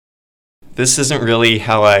This isn't really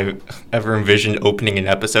how I ever envisioned opening an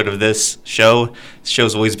episode of this show. This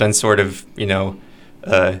show's always been sort of,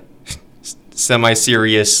 uh,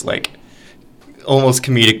 semi-serious, like almost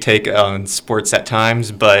comedic take on sports at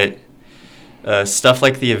times, but stuff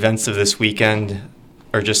like the events of this weekend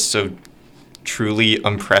are just so truly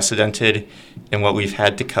unprecedented in what we've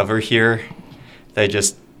had to cover here that I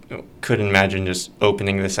just couldn't imagine just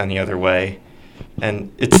opening this any other way.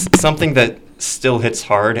 And it's something that still hits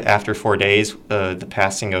hard after 4 days, the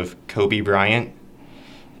passing of Kobe Bryant.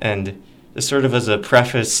 And just sort of as a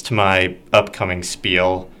preface to my upcoming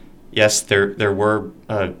spiel, yes, there were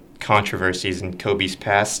controversies in Kobe's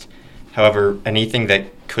past. However, anything that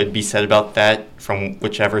could be said about that from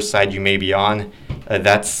whichever side you may be on,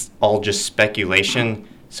 that's all just speculation.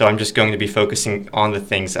 So I'm just going to be focusing on the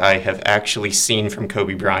things I have actually seen from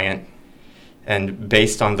Kobe Bryant. And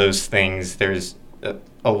based on those things, there's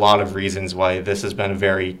a lot of reasons why this has been a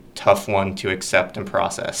very tough one to accept and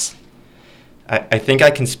process. I think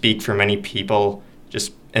I can speak for many people,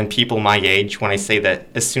 and people my age, when I say that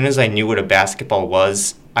as soon as I knew what a basketball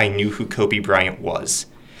was, I knew who Kobe Bryant was.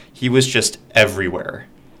 He was just everywhere.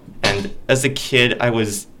 And as a kid, I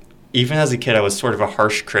was sort of a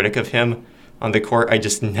harsh critic of him on the court.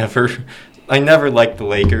 I never liked the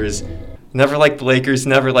Lakers. Never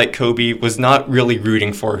liked Kobe, was not really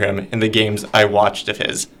rooting for him in the games I watched of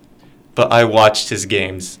his. But I watched his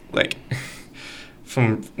games, like,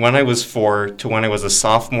 from when I was 4 to when I was a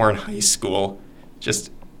sophomore in high school, just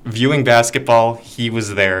viewing basketball, he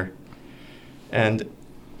was there. And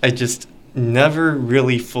I just never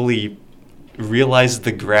really fully realized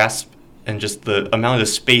the grasp and just the amount of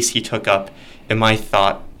space he took up in my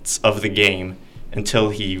thoughts of the game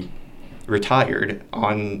until he retired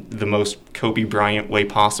on the most Kobe Bryant way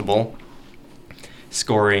possible,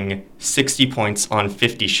 scoring 60 points on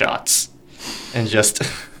 50 shots. And just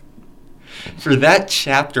for that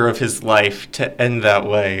chapter of his life to end that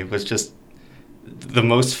way was just the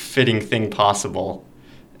most fitting thing possible.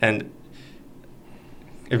 And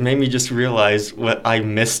it made me just realize what I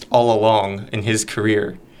missed all along in his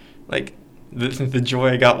career. Like, the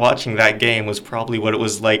joy I got watching that game was probably what it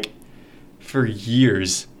was like for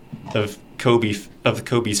years of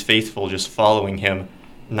Kobe's faithful just following him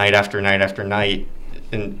night after night after night,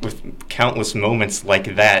 and with countless moments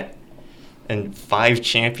like that, and 5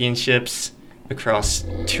 championships across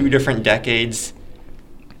 2 different decades,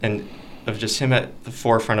 and of just him at the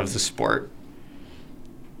forefront of the sport.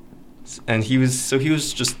 And he was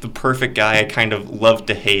just the perfect guy I kind of loved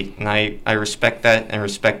to hate, and I respect that and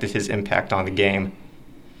respected his impact on the game.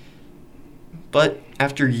 But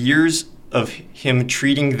after years of him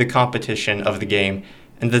treating the competition of the game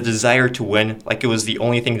and the desire to win like it was the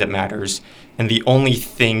only thing that matters and the only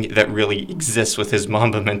thing that really exists with his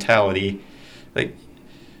Mamba mentality, I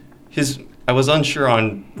was unsure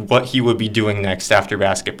on what he would be doing next after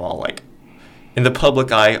basketball. Like, in the public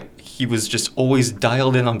eye, he was just always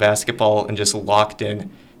dialed in on basketball and just locked in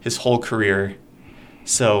his whole career.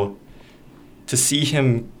 So to see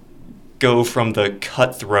him go from the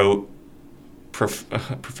cutthroat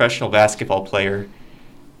professional basketball player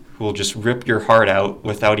who will just rip your heart out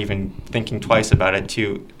without even thinking twice about it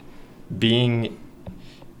to being,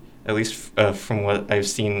 at least from what I've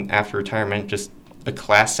seen after retirement, just a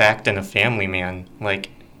class act and a family man. Like,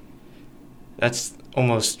 that's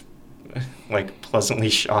almost like pleasantly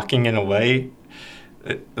shocking in a way.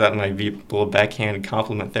 That might be a little backhanded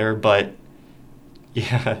compliment there, but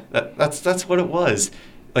yeah, that's what it was.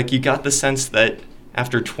 Like, you got the sense that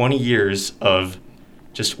after 20 years of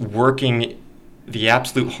just working the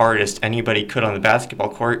absolute hardest anybody could on the basketball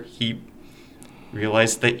court, he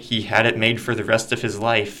realized that he had it made for the rest of his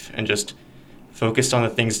life and just focused on the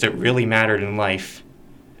things that really mattered in life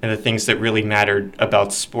and the things that really mattered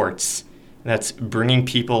about sports. And that's bringing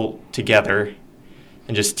people together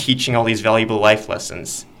and just teaching all these valuable life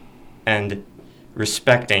lessons and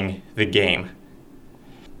respecting the game.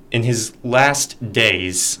 In his last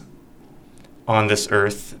days on this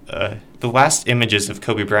earth, the last images of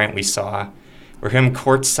Kobe Bryant we saw were him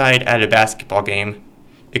courtside at a basketball game,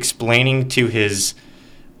 explaining to his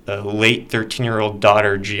late 13-year-old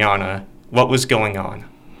daughter, Gianna, what was going on,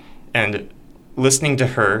 and listening to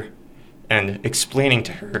her and explaining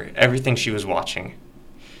to her everything she was watching.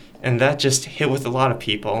 And that just hit with a lot of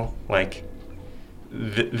people. Like,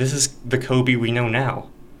 this is the Kobe we know now.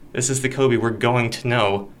 This is the Kobe we're going to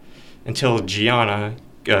know until Gianna,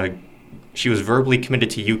 she was verbally committed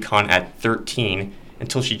to UConn at 13,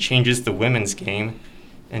 until she changes the women's game.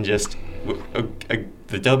 And just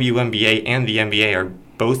the WNBA and the NBA are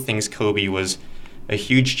both things Kobe was a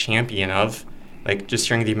huge champion of. Like, just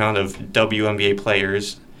hearing the amount of WNBA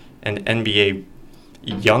players and NBA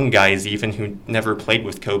young guys even who never played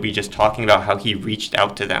with Kobe just talking about how he reached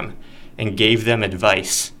out to them and gave them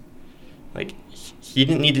advice. Like, he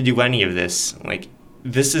didn't need to do any of this. Like,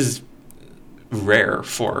 this is rare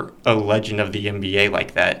for a legend of the NBA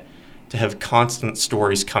like that, to have constant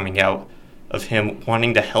stories coming out of him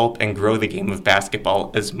wanting to help and grow the game of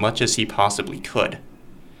basketball as much as he possibly could.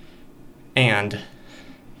 And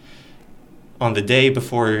on the day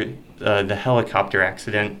before the helicopter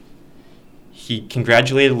accident, he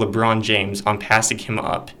congratulated LeBron James on passing him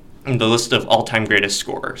up in the list of all-time greatest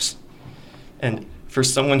scorers. And for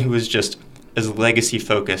someone who is just as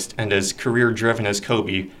legacy-focused and as career-driven as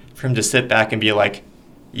Kobe, for him to sit back and be like,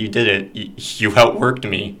 you did it, you outworked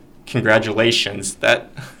me, congratulations, that's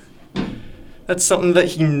something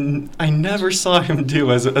that I never saw him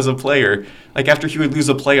do as a player. Like, after he would lose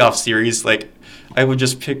a playoff series, like, I would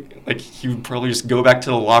just he would probably just go back to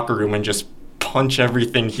the locker room and just punch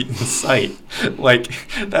everything in sight. Like,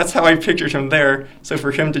 that's how I pictured him there. So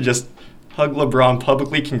for him to just hug LeBron,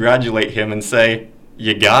 publicly congratulate him, and say,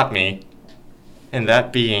 you got me, and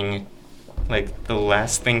that being, like, the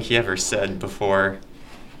last thing he ever said before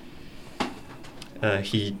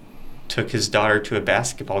he took his daughter to a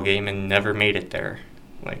basketball game and never made it there.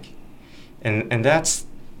 Like, and that's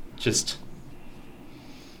just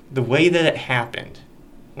the way that it happened.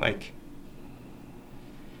 Like,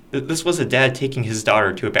 this was a dad taking his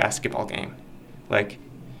daughter to a basketball game. Like,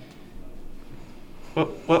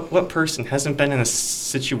 what person hasn't been in a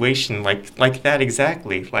situation like that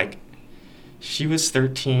exactly? Like, she was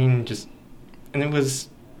 13, and it was,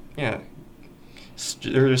 yeah,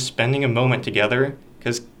 they were just spending a moment together,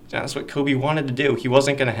 because that's what Kobe wanted to do. He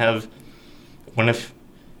wasn't going to have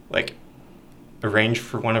arrange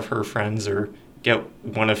for one of her friends or get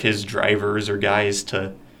one of his drivers or guys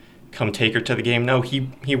to come take her to the game. No,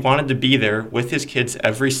 he wanted to be there with his kids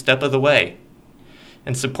every step of the way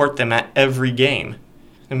and support them at every game.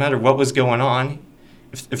 No matter what was going on,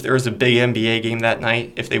 if there was a big NBA game that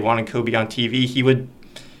night, if they wanted Kobe on TV, he would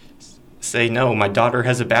say, no, my daughter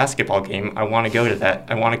has a basketball game. I want to go to that.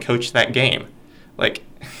 I want to coach that game. Like,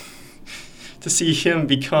 to see him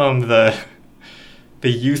become the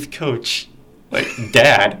youth coach, like,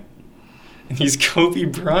 dad, and he's Kobe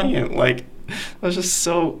Bryant. Like, I was just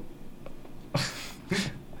so... it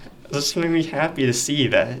just made me happy to see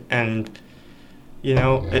that. And, you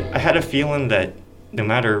know, I had a feeling that no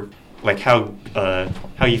matter, like, how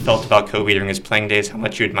you felt about Kobe during his playing days, how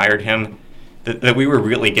much you admired him, that we were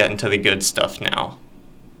really getting to the good stuff now.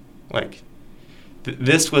 Like,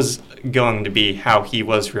 this was going to be how he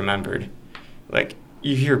was remembered. Like,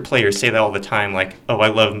 you hear players say that all the time, like, oh, I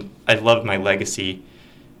love my legacy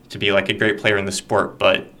to be, like, a great player in the sport,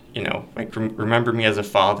 but, you know, like, remember me as a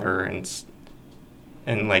father,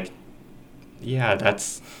 and like, yeah,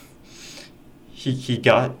 that's, he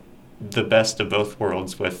got the best of both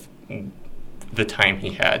worlds with the time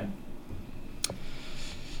he had.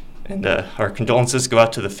 And our condolences go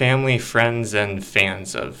out to the family, friends, and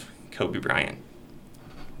fans of Kobe Bryant.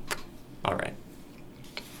 All right.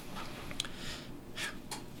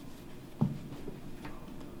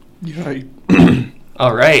 Yeah.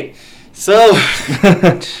 All right. So.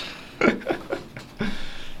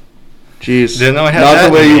 Jeez. Didn't know I had Not that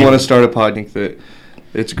the way name. you want to start a pod. I think that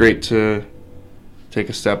it's great to take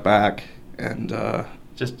a step back and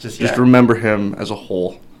just remember him as a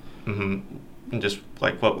whole. Mm-hmm. And just,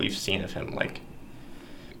 like, what we've seen of him. Like,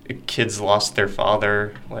 kids lost their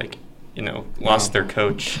father, like, you know, lost their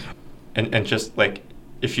coach. And just, like,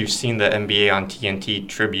 if you've seen the NBA on TNT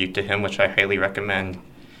tribute to him, which I highly recommend,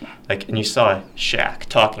 like, and you saw Shaq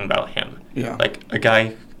talking about him. Yeah. Like, a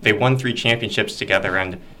guy, they won 3 championships together,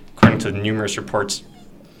 and according to the numerous reports,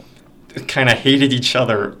 kind of hated each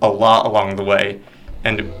other a lot along the way.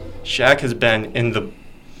 And Shaq has been in the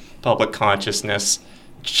public consciousness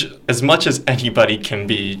as much as anybody can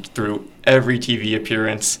be through every TV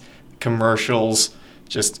appearance, commercials,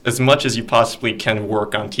 just as much as you possibly can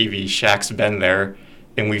work on TV. Shaq's been there,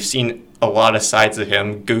 and we've seen a lot of sides of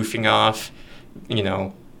him goofing off, you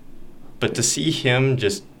know. But to see him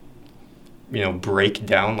just, you know, break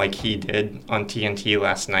down like he did on TNT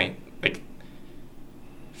last night, like,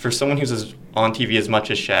 for someone who's on TV as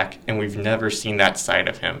much as Shaq, and we've never seen that side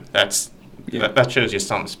of him, that shows you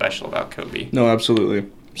something special about Kobe. No,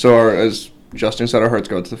 absolutely. So, as Justin said, our hearts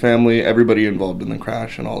go out to the family, everybody involved in the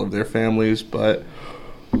crash and all of their families, but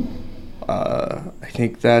I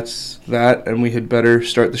think that's that, and we had better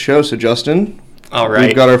start the show. So, Justin, all right,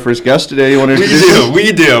 we've got our first guest today. You want to introduce him?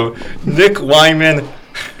 We do. Nick Wyman,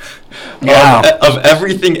 of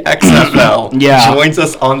everything XFL joins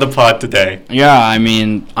us on the pod today. Yeah, I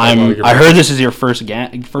mean, I heard this is your first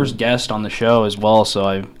guest on the show as well, so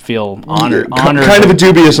I feel honored. Kind of a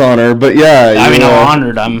dubious honor, but yeah. I mean, I'm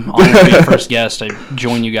honored. I'm honored to be your first guest. I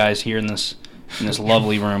join you guys here in this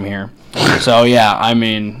lovely room here. So yeah, I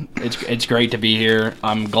mean, it's great to be here.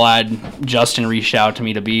 I'm glad Justin reached out to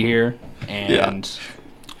me to be here, and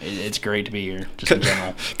it's great to be here, just in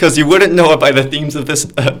general. Because you wouldn't know it by the themes of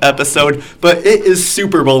this episode, but it is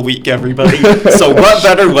Super Bowl week, everybody. So what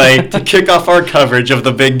better way to kick off our coverage of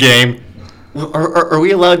the big game? Are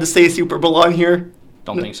we allowed to say Super Bowl on here?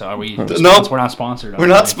 Don't think so. Are we? No, we're not sponsored. We're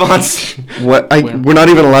not sponsored. We're not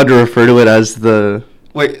even allowed to refer to it as the.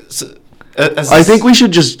 Wait. So, I think we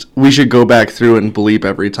should go back through and bleep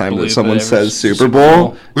every time that someone says Super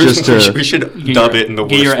Bowl. We should dub it in the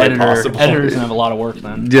worst way possible. Editors have a lot of work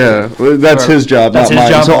then. Yeah, that's his job, not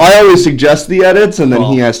mine. So I always suggest the edits, and then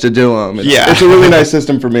he has to do them. It's a really nice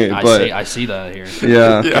system for me. I see that here.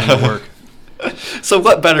 Yeah. Work. So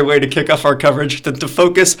what better way to kick off our coverage than to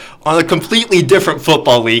focus on a completely different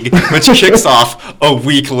football league, which kicks off a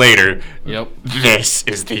week later. Yep. This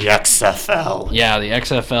is the XFL. Yeah, the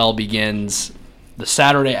XFL begins the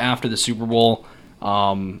Saturday after the Super Bowl.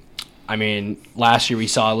 I mean, last year we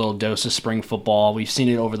saw a little dose of spring football. We've seen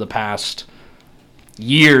it over the past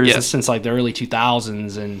years, since like the early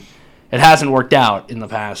 2000s, and it hasn't worked out in the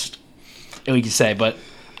past, we could say, but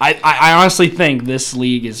I honestly think this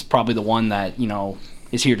league is probably the one that,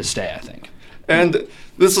 is here to stay, I think. And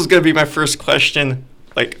this was going to be my first question.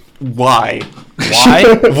 Like, why?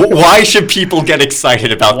 Why? Why should people get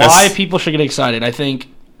excited about this? Why people should get excited? I think,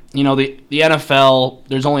 the NFL,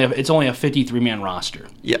 it's only a 53-man roster.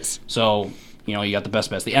 Yes. So, you got the best.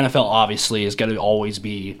 The NFL, obviously, is going to always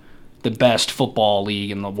be the best football league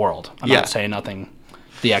in the world. I'm not saying nothing.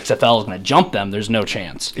 The XFL is going to jump them. There's no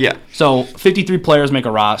chance. Yeah. So 53 players make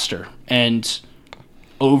a roster, and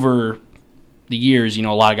over the years, a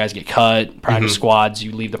lot of guys get cut. Practice squads,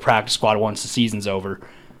 you leave the practice squad once the season's over.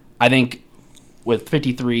 I think with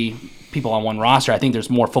 53 people on one roster, I think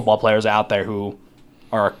there's more football players out there who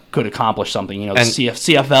could accomplish something. The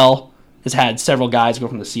CFL has had several guys go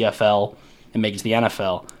from the CFL and make it to the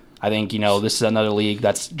NFL. I think this is another league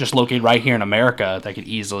that's just located right here in America that could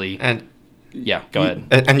easily. Yeah, go ahead.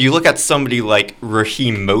 And you look at somebody like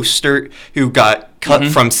Raheem Mostert, who got cut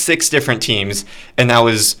from 6 different teams, and now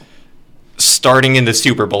is starting in the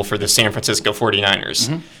Super Bowl for the San Francisco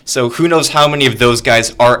 49ers. So who knows how many of those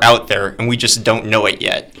guys are out there, and we just don't know it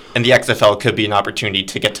yet. And the XFL could be an opportunity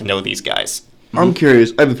to get to know these guys. I'm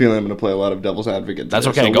curious. I have a feeling I'm going to play a lot of devil's advocate. That's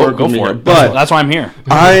okay. So go for it. But that's why I'm here.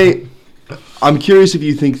 I'm curious if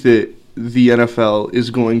you think that the NFL is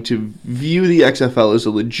going to view the XFL as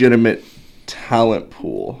a legitimate talent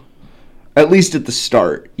pool, at least at the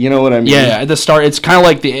start. You know what I mean? Yeah, at the start, it's kind of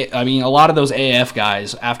like a lot of those AAF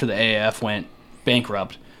guys, after the AAF went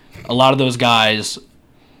bankrupt, a lot of those guys,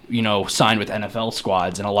 signed with NFL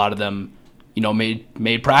squads, and a lot of them,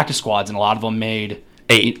 made practice squads, and a lot of them made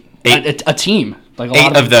a team. Like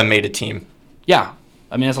 8 of them made a team. Yeah.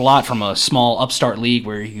 I mean, that's a lot from a small upstart league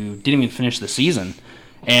where you didn't even finish the season.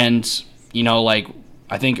 And,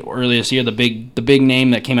 I think earlier this year, the big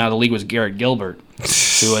name that came out of the league was Garrett Gilbert,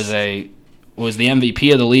 who was the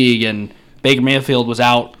MVP of the league, and Baker Mayfield was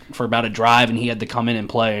out for about a drive, and he had to come in and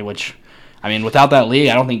play. Which, I mean, without that league,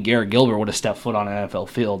 I don't think Garrett Gilbert would have stepped foot on an NFL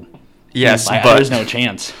field. Yes, but there's no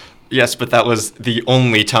chance. Yes, but that was the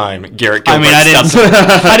only time Garrett Gilbert.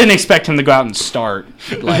 I didn't expect him to go out and start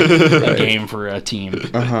a game for a team.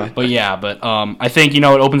 But I think it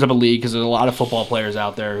opens up a league because there's a lot of football players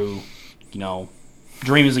out there who,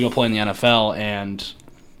 dream is to go play in the NFL, and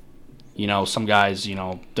some guys,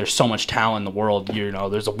 there's so much talent in the world,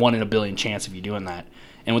 there's a 1 in a billion chance of you doing that.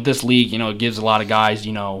 And with this league, it gives a lot of guys,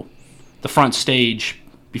 the front stage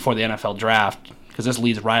before the NFL draft, because this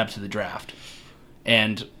leads right up to the draft.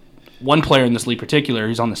 And one player in this league particular,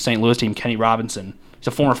 he's on the St. Louis team, Kenny Robinson. He's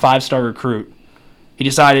a former 5-star recruit. He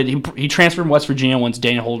decided he transferred from West Virginia once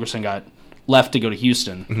Daniel Holgorsen got left to go to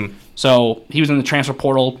Houston. So he was in the transfer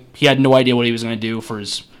portal. He had no idea what he was going to do for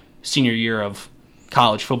his senior year of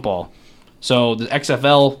college football. So the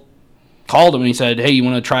XFL called him and he said, "Hey, you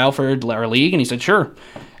want to try out for our league?" And he said, "Sure."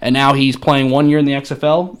 And now he's playing 1 year in the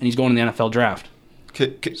XFL and he's going to the NFL draft.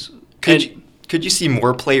 Could you see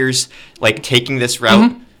more players taking this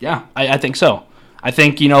route? Yeah, I think so. I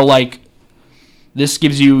think this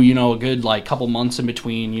gives you a good couple months in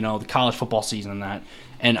between the college football season and that.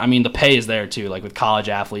 And, I mean, the pay is there, too. With college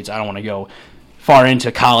athletes, I don't want to go far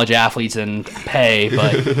into college athletes and pay,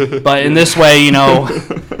 but in this way,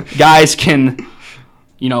 guys can,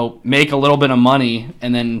 make a little bit of money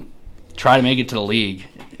and then try to make it to the league.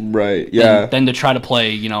 Right. Yeah. Then to try to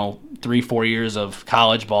play, 3-4 years of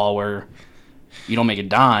college ball where you don't make a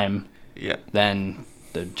dime. Yeah. Then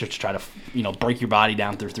just try to break your body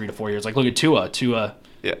down through 3 to 4 years. Like look at Tua. Tua.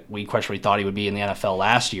 Yeah. We questionably thought he would be in the NFL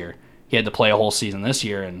last year. He had to play a whole season this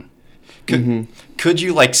year, and could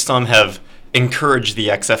you, like some have encouraged the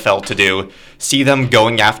XFL to do, see them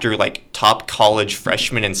going after like top college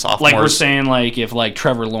freshmen and sophomores? Like we're saying, like if like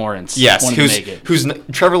Trevor Lawrence wanted to make it. who's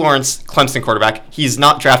Trevor Lawrence, Clemson quarterback. He's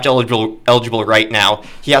not draft eligible right now.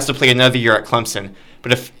 He has to play another year at Clemson.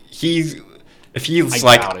 But if he's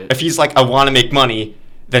like I want to make money,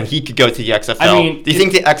 then he could go to the XFL. I mean, do you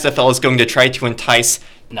think the XFL is going to try to entice?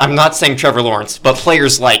 No. I'm not saying Trevor Lawrence, but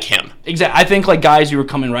players like him. Exactly. I think like guys who were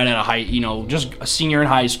coming right out of high, just a senior in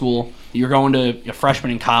high school, you're going to a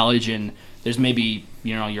freshman in college, and there's maybe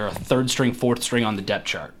you're a third string, fourth string on the depth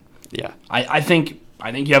chart. Yeah. I think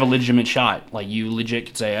you have a legitimate shot. Like you legit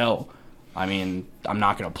could say, I'm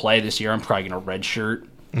not going to play this year. I'm probably going to redshirt.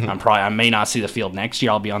 Mm-hmm. I may not see the field next year.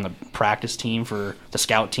 I'll be on the practice team for the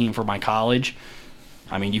scout team for my college.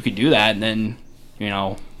 I mean, you could do that, and then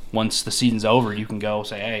once the season's over, you can go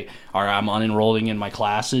say, hey, all right, I'm unenrolling in my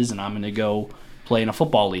classes, and I'm going to go play in a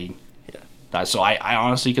football league. Yeah. So I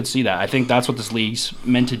honestly could see that. I think that's what this league's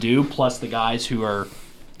meant to do, plus the guys who are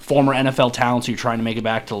former NFL talents who are trying to make it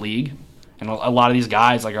back to the league. And a lot of these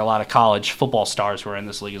guys, like, are a lot of college football stars who are in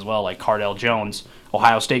this league as well, like Cardale Jones,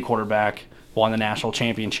 Ohio State quarterback, won the national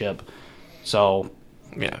championship. So,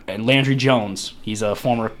 yeah. And Landry Jones, he's a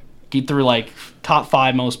former, he threw like top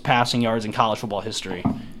 5 most passing yards in college football history.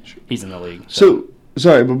 He's in the league. So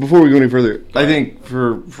sorry, but before we go any further, I think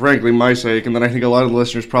for frankly my sake, and then I think a lot of the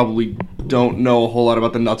listeners probably don't know a whole lot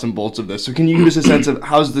about the nuts and bolts of this. So can you give us a sense of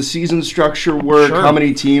how's the season structure work, Sure. how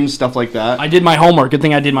many teams, stuff like that? I did my homework. Good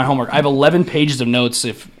thing I did my homework. I have 11 pages of notes.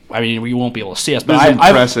 We won't be able to see us, but This is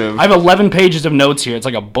impressive. I have 11 pages of notes here. It's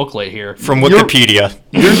like a booklet here. From Wikipedia.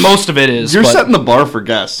 Most of it is. You're but- setting the bar for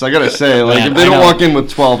guests. I gotta say, like Man, if they I don't know. walk in with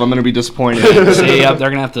 12, I'm gonna be disappointed. See, they're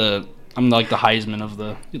gonna have to. I'm like the Heisman of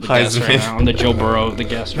the guests right now. I'm the Joe Burrow of the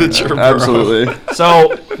guests right now. Absolutely.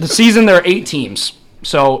 So the season, there are 8 teams.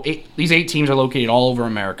 So these 8 teams are located all over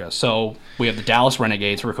America. So we have the Dallas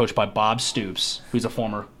Renegades, who are coached by Bob Stoops, who's a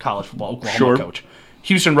former college football Oklahoma coach.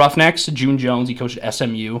 Houston Roughnecks, June Jones, he coached at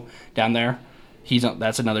SMU down there.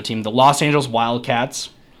 That's another team. The Los Angeles Wildcats,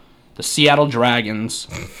 the Seattle Dragons,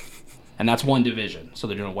 and that's one division. So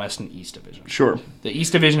they're doing a West and East division. Sure. The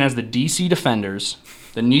East division has the DC Defenders,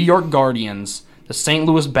 the New York Guardians, the St.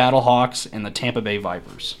 Louis Battlehawks, and the Tampa Bay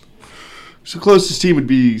Vipers. So closest team would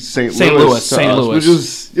be St. St. Louis, Louis, to St. us, Louis. which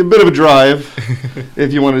is a bit of a drive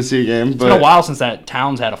if you wanted to see a game. It's been a while since that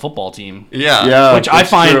Towns had a football team. Yeah. Which I that's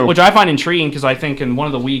true. find intriguing because I think in one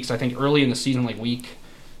of the weeks, I think early in the season, like week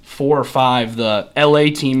 4 or 5, the LA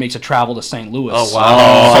team makes a travel to St. Louis. Oh, wow.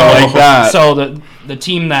 I like that. So the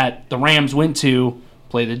team that the Rams went to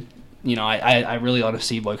play the. I really want to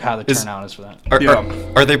see like how the turnout is for that.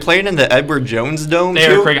 Are they playing in the Edward Jones Dome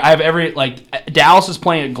too? I have Dallas is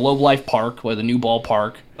playing at Globe Life Park, where the new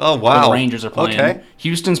ballpark. Oh, wow. Where the Rangers are playing. Okay.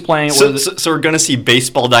 Houston's playing. So we're going to see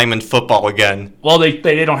baseball diamond football again. Well,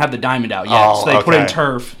 they don't have the diamond out yet, Oh, so they put in okay.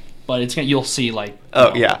 turf. But you'll see like.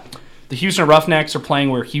 Oh, yeah. The Houston Roughnecks are playing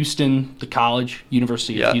where Houston, the college,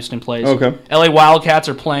 University of Houston plays. Okay. LA Wildcats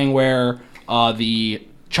are playing where the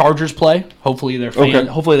Chargers play. Hopefully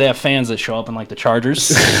Hopefully they have fans that show up and like the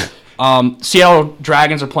Chargers. Seattle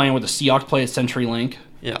Dragons are playing where the Seahawks play at CenturyLink.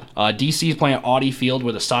 Yeah. DC is playing at Audi Field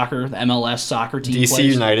where the MLS soccer team DC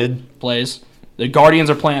United plays. The Guardians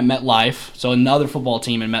are playing at MetLife, so another football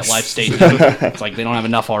team in MetLife Stadium. It's like they don't have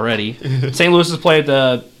enough already. St. Louis is playing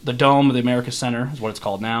at the Dome of the America Center, is what it's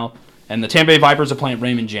called now. And the Tampa Bay Vipers are playing at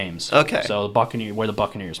Raymond James. Okay. So where the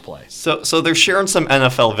Buccaneers play. So they're sharing some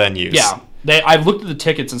NFL venues. Yeah. I've looked at the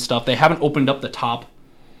tickets and stuff. They haven't opened up the top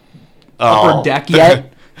Oh. upper deck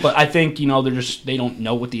yet. But I think, they don't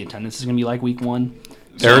know what the attendance is going to be like week 1.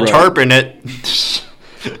 They're tarping it.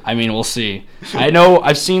 I mean, we'll see. I know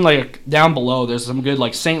I've seen like down below there's some good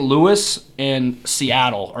like St. Louis and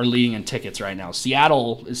Seattle are leading in tickets right now.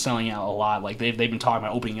 Seattle is selling out a lot. Like they've been talking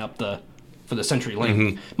about opening up for the CenturyLink.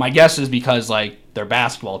 Mm-hmm. My guess is because like their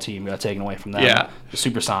basketball team got taken away from them. Yeah. The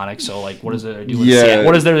Supersonics. So like what is there to do in Yeah. Seattle?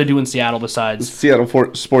 What is there to do in Seattle besides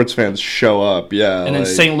Seattle sports fans show up, yeah. and then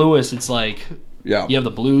St. Louis it's like yeah. you have the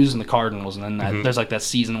Blues and the Cardinals, and then there's like that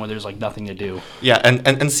season where there's like nothing to do. Yeah,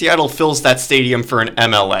 and Seattle fills that stadium for an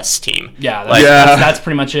MLS team. Yeah, Like- that's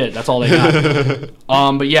pretty much it. That's all they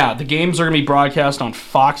got. But yeah, the games are going to be broadcast on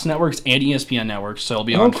Fox networks and ESPN networks. So it'll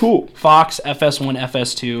be on cool. Fox, FS1,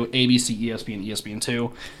 FS2, ABC, ESPN,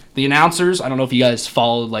 ESPN2. The announcers, I don't know if you guys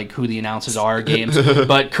followed like who the announcers are at games,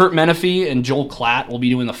 but Kurt Menefee and Joel Klatt will be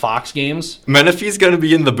doing the Fox games. Menefee's going to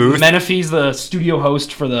be in the booth. Menefee's the studio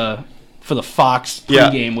host for the Fox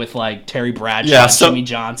pregame with like Terry Bradshaw, Jimmy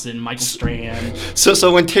Johnson, Michael Strahan.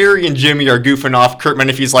 So when Terry and Jimmy are goofing off, Kurt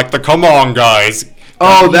Menefee's like, "Come on, guys."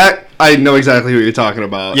 Oh, that I know exactly what you're talking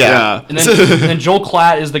about. Yeah. And then Joel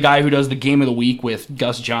Klatt is the guy who does the game of the week with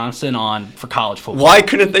Gus Johnson for college football. Why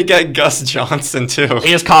couldn't they get Gus Johnson too?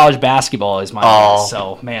 He has college basketball is my guess,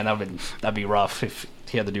 so man, that'd be rough if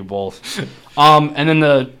he had to do both. And then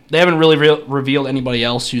they haven't really revealed anybody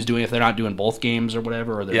else who's doing if they're not doing both games or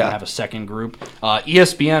whatever, or they're gonna have a second group.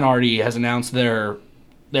 ESPN already has announced they're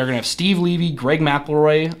gonna have Steve Levy, Greg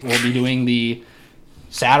McElroy will be doing the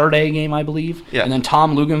Saturday game, I believe. Yeah. And then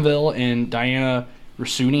Tom Luganville and Diana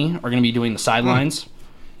Rossuni are going to be doing the sidelines.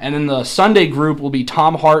 And then the Sunday group will be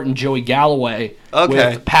Tom Hart and Joey Galloway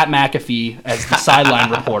with Pat McAfee as the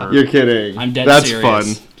sideline reporter. You're kidding. I'm dead That's serious.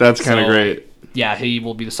 That's fun. That's kind of great. Yeah, he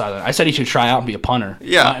will be the sideline. I said he should try out and be a punter.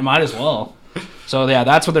 Yeah. Might as well. So, yeah,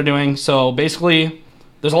 that's what they're doing. So, basically,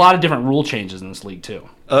 there's a lot of different rule changes in this league, too.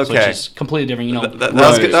 Okay. So it's just completely different. You know, that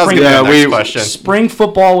was good. That was good. Next question. Spring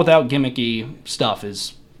football without gimmicky stuff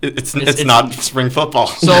is... It's not spring football.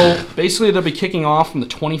 So basically, they'll be kicking off from the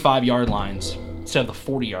 25-yard lines instead of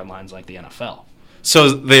the 40-yard lines like the NFL. So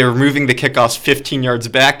they're moving the kickoffs 15 yards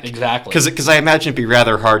back? Exactly. Because I imagine it'd be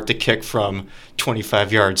rather hard to kick from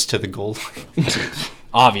 25 yards to the goal line.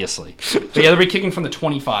 Obviously. But yeah, they'll be kicking from the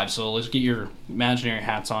 25. So let's get your imaginary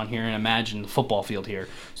hats on here and imagine the football field here.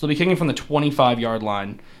 So they'll be kicking from the 25-yard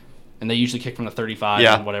line, and they usually kick from the 35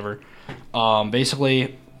 and whatever.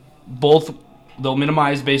 Basically, they'll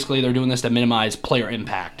minimize, they're doing this to minimize player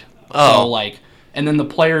impact. Oh. So, and then the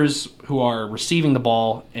players who are receiving the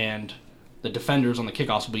ball and the defenders on the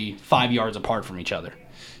kickoffs will be 5 yards apart from each other.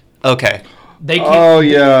 Okay. They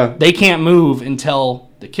can't, They can't move until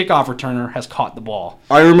the kickoff returner has caught the ball.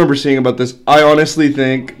 I remember seeing about this. I honestly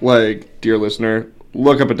think, dear listener,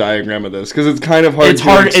 look up a diagram of this because it's kind of hard to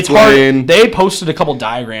explain. It's hard. They posted a couple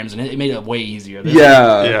diagrams and it made it way easier.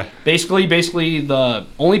 Yeah. Basically, the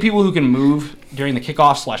only people who can move during the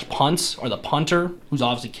kickoff / punts are the punter, who's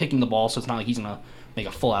obviously kicking the ball, so it's not like he's going to make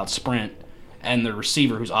a full-out sprint, and the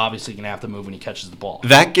receiver, who's obviously going to have to move when he catches the ball.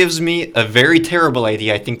 That gives me a very terrible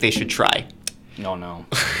idea I think they should try. No.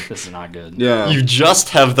 This is not good. Yeah. You just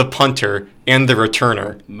have the punter and the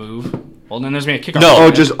returner. Move. Well, then there's going to be a kickoff. No,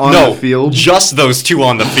 just on the field? Just those two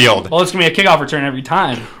on the field. Well, it's going to be a kickoff return every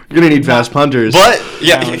time. You're going to need fast punters. But,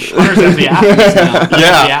 Punters have to be athletes now.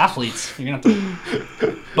 Yeah. The athletes. You're going to have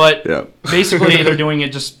to... But basically, they're doing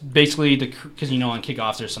it just basically because, on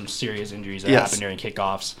kickoffs, there's some serious injuries that happen during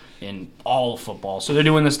kickoffs in all of football. So they're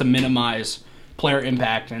doing this to minimize player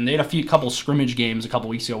impact. And they had a couple scrimmage games a couple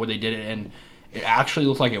weeks ago where they did it, and it actually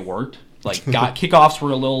looked like it worked. Kickoffs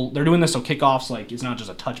were they're doing this so kickoffs, it's not just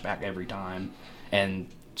a touchback every time. And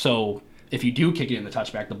so if you do kick it in the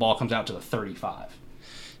touchback, the ball comes out to the 35.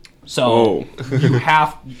 So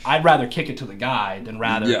I'd rather kick it to the guy than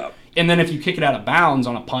and then if you kick it out of bounds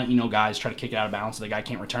on a punt, guys try to kick it out of bounds so the guy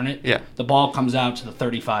can't return it. Yeah. The ball comes out to the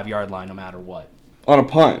 35-yard line no matter what. On a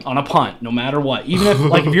punt, no matter what. Even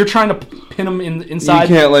if if you're trying to pin them inside,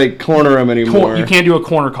 you can't corner them anymore. You can't do a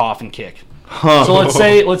corner cough and kick. Huh. So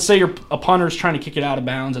let's say a punter's trying to kick it out of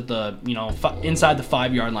bounds at the inside the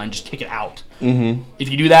 5-yard line, just kick it out. Mm-hmm. If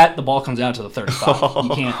you do that, the ball comes out to the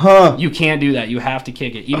 35. You can't do that. You have to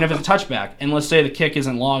kick it, even if it's a touchback. And let's say the kick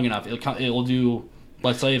isn't long enough, it'll do.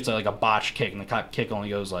 Let's say it's a botched kick, and the kick only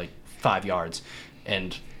goes 5 yards,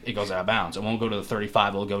 and it goes out of bounds. It won't go to the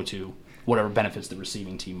 35. It'll go to whatever benefits the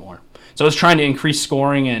receiving team more. So it's trying to increase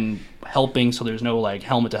scoring and helping, so there's no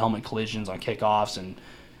helmet-to-helmet collisions on kickoffs and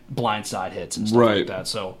blindside hits and stuff like that.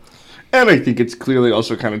 So, and I think it's clearly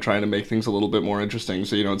also kind of trying to make things a little bit more interesting,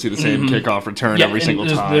 so you don't see the same kickoff return every single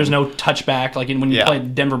time. There's no touchback. When you play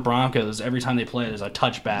Denver Broncos, every time they play, there's a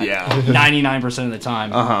touchback. Yeah, 99% of the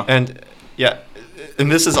time. And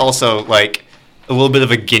and this is also a little bit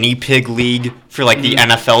of a guinea pig league for the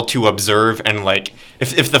NFL to observe, and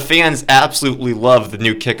if the fans absolutely love the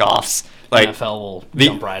new kickoffs. NFL will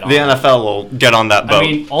jump right on. The NFL will get on that boat. I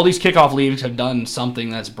mean, all these kickoff leagues have done something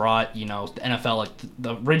that's brought, the NFL,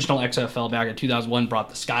 the original XFL back in 2001 brought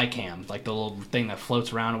the Skycam, the little thing that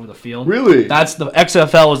floats around over the field. Really? That's the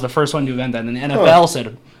XFL was the first one to invent that, and then the NFL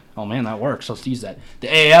said, "Oh man, that works. Let's use that." The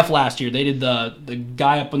AAF last year, they did the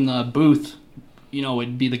guy up in the booth,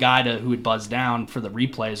 would be the guy who would buzz down for the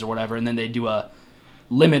replays or whatever, and then they do a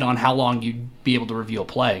limit on how long you'd be able to review a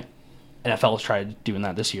play. NFL's tried doing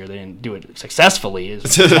that this year. They didn't do it successfully.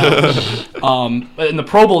 But in the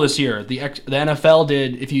Pro Bowl this year, the NFL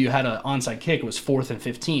did, if you had an onside kick, it was 4th and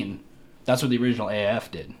 15. That's what the original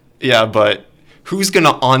AAF did. Yeah, but who's going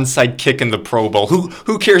to onside kick in the Pro Bowl?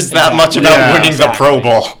 Who cares that much about winning the Pro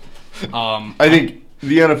Bowl? I think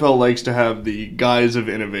the NFL likes to have the guise of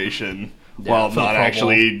innovation while not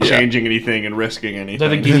actually changing anything and risking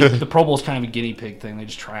anything. The Pro Bowl is kind of a guinea pig thing. They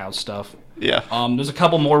just try out stuff. Yeah. There's a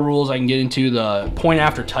couple more rules I can get into. The point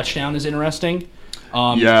after touchdown is interesting.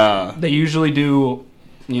 They usually do,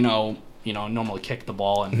 normally kick the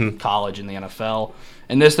ball in college and the NFL.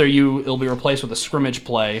 And this, it'll be replaced with a scrimmage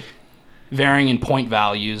play, varying in point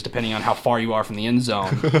values depending on how far you are from the end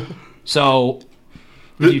zone. So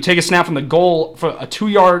if you take a snap from the goal, for a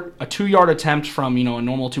 2-yard attempt from a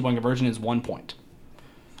normal 2-point conversion is 1 point.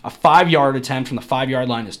 A 5-yard attempt from the 5-yard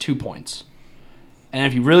line is 2 points. And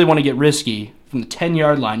if you really want to get risky, from the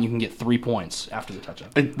 10-yard line, you can get 3 points after the touchdown.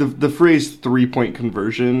 The phrase 3-point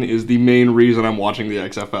conversion is the main reason I'm watching the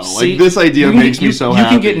XFL. See, this idea makes me so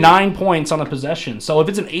happy. You can get 9 points on a possession. So if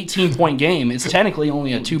it's an 18-point game, it's technically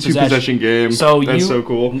only a two-possession game. So that's so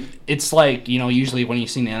cool. It's like, usually when you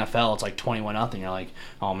see in the NFL, it's like 21-0. You're like,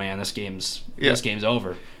 oh man, this game's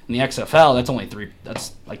over. In the XFL, that's only 3.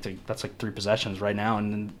 That's like 3 possessions right now,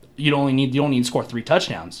 and you don't need to score 3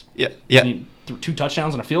 touchdowns. Yeah. You need 2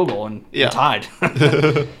 touchdowns and a field goal, and you're tied.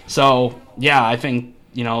 So I think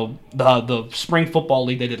the spring football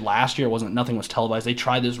league they did last year nothing was televised. They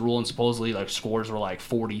tried this rule, and supposedly scores were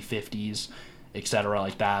 40, 50s, etc.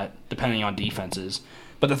 like that, depending on defenses.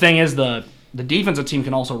 But the thing is, the defensive team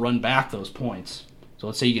can also run back those points. So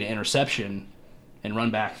let's say you get an interception and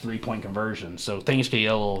run back 3-point conversion. So things can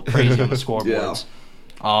get a little crazy on the scoreboards.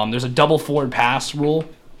 There's a double forward pass rule,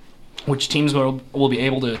 which teams will be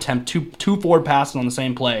able to attempt two forward passes on the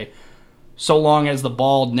same play, so long as the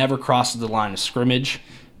ball never crosses the line of scrimmage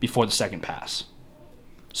before the second pass.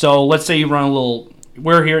 So let's say you run a little.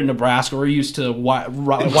 We're here in Nebraska. We're used to wide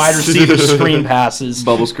receiver screen passes,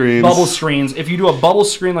 bubble screens. If you do a bubble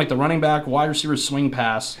screen like the running back, wide receiver swing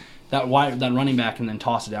pass, that running back can then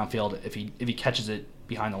toss it downfield if he catches it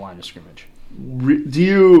behind the line of scrimmage. Do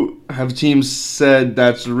you have teams said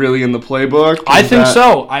that's really in the playbook? I think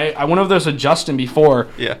so. I went over this with Justin before.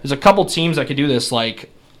 Yeah. There's a couple teams that could do this. Like,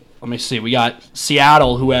 let me see. We got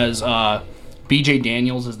Seattle, who has B.J.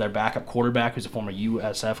 Daniels as their backup quarterback, who's a former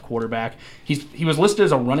USF quarterback. He was listed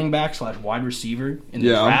as a running back / wide receiver in the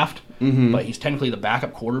draft, but he's technically the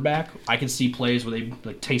backup quarterback. I can see plays where they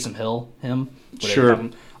Taysom Hill him. Sure.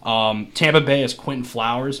 Tampa Bay is Quentin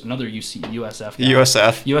Flowers, another USF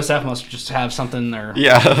guy. USF must just have something in their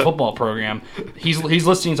football program. He's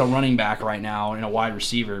listed as a running back right now and a wide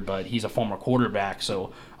receiver, but he's a former quarterback,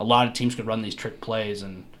 so a lot of teams could run these trick plays,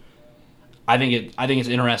 and I think it's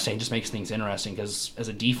interesting. It just makes things interesting because as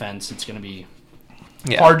a defense, it's going to be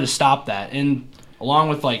hard to stop that. And along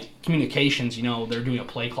with communications, they're doing a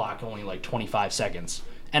play clock only 25 seconds.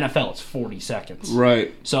 NFL, it's 40 seconds.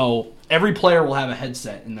 Right. So every player will have a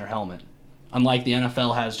headset in their helmet, unlike the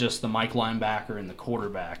NFL has just the Mike linebacker and the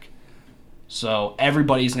quarterback. So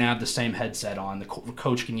everybody's going to have the same headset on. The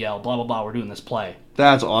coach can yell, blah, blah, blah, we're doing this play.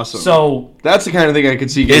 That's awesome. So that's the kind of thing I could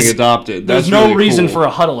see getting adopted. There's no reason for a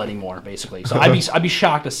huddle anymore, basically. So I'd be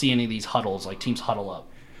shocked to see any of these huddles, teams huddle up.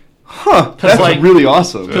 Huh, that's really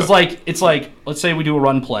awesome. Because it's let's say we do a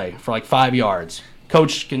run play for 5 yards.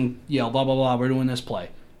 Coach can yell, blah, blah, blah, we're doing this play.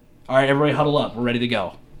 All right, everybody huddle up. We're ready to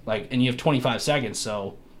go. And you have 25 seconds,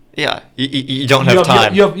 so... Yeah, you don't have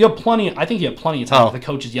time. You have plenty... I think you have plenty of time if the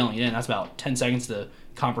coach is yelling it in. That's about 10 seconds to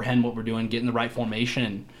comprehend what we're doing, get in the right formation,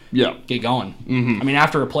 and get going. Mm-hmm. I mean,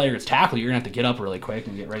 after a player gets tackled, you're going to have to get up really quick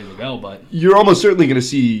and get ready to go, but... You're almost certainly going to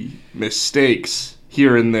see mistakes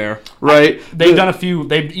here and there, right? They've done a few.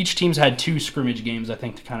 Each team's had 2 scrimmage games, I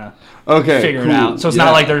think, to kind of figure it out. So it's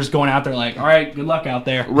not like they're just going out there all right, good luck out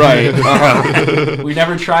there. Right. We've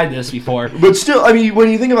never tried this before. But still, I mean, when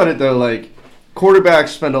you think about it, though, quarterbacks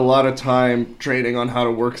spend a lot of time training on how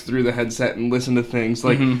to work through the headset and listen to things.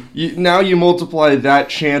 Now you multiply that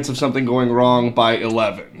chance of something going wrong by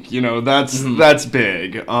 11. That's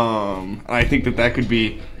big. I think that could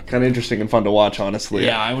be kind of interesting and fun to watch, honestly.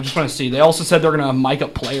 Yeah, I just want to see. They also said they're going to mic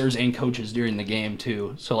up players and coaches during the game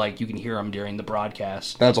too, so you can hear them during the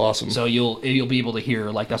broadcast. That's awesome. So you'll be able to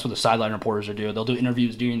hear that's what the sideline reporters are doing. They'll do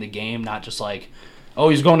interviews during the game, not just oh,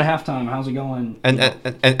 he's going to halftime. How's it going? And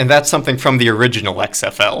that's something from the original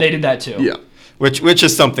XFL. They did that too. Yeah. Which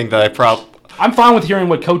is something that I'm fine with hearing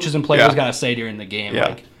what coaches and players got to say during the game.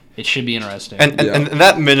 Yeah. It should be interesting. And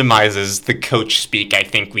that minimizes the coach speak I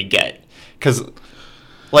think we get because.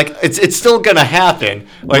 Like, it's still going to happen.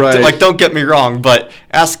 Right. Like, don't get me wrong, but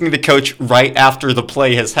asking the coach right after the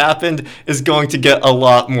play has happened is going to get a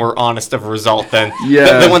lot more honest of a result than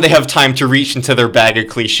when they have time to reach into their bag of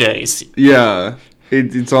cliches. Yeah.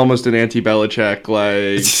 It's almost an anti-Belichick,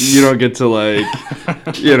 like, you don't get to, like,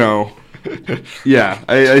 you know. Yeah,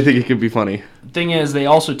 I think it could be funny. The thing is, they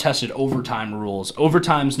also tested overtime rules.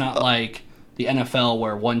 Overtime's not like the NFL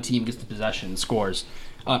where one team gets the possession and scores.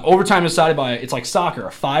 Overtime is decided by, it's like soccer,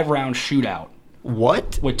 a 5-round shootout.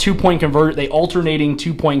 What? With 2-point convert, they alternating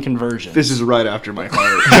 2-point conversions. This is right after my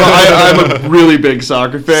heart. I'm a really big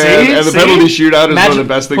soccer fan, and the penalty shootout is one of the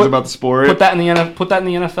best things about the sport. Put that in the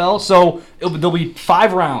NFL. So there'll be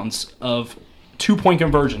 5 rounds of 2-point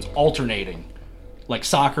conversions alternating, like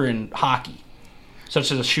soccer and hockey,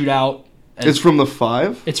 such as a shootout. It's from the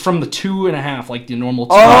 5? It's from the 2.5, like the normal.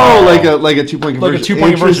 Oh, like a 2-point conversion. Like a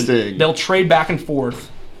 2-point conversion. They'll trade back and forth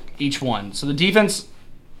each one. So the defense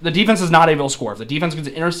is not able to score. If the defense gets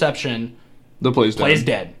an interception, the play's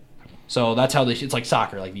dead. So that's how it's like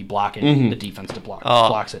soccer. Like you block it, the defense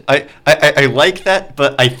blocks it. I like that,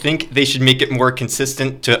 but I think they should make it more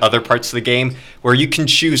consistent to other parts of the game where you can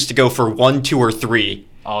choose to go for 1, 2, or 3.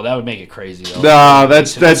 Oh, that would make it crazy, though. Nah,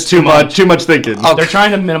 that's too much. Too much thinking. They're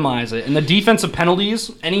trying to minimize it. And the defensive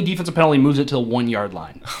penalties, any defensive penalty moves it to the 1-yard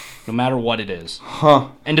line, no matter what it is. Huh.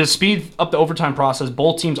 And to speed up the overtime process,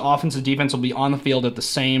 both teams' offense and defense will be on the field at the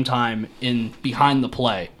same time behind the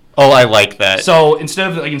play. Oh, I like that. So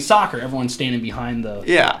instead of, like in soccer, everyone's standing behind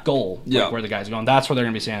the goal, where the guy's going. That's where they're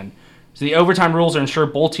going to be standing. So the overtime rules are ensure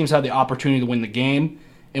both teams have the opportunity to win the game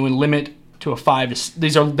and would limit to a 5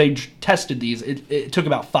 to they tested these. It took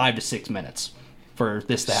about 5 to 6 minutes for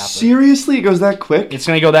this to happen. Seriously, it goes that quick? It's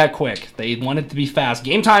going to go that quick. They want it to be fast.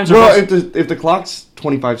 Game times are if the clock's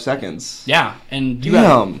 25 seconds. Yeah, and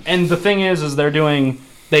and the thing is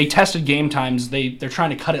they tested game times. They're trying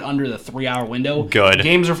to cut it under the 3-hour window. Good.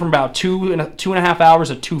 Games are from about 2.5 hours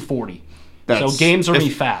to 2:40. So games are going to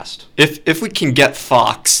be fast. If we can get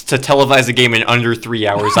Fox to televise a game in under 3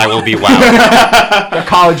 hours, I will be wowed. Their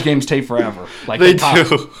college games take forever. Like they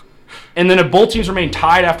do. And then if both teams remain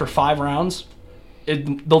tied after 5 rounds,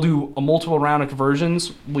 they'll do a multiple round of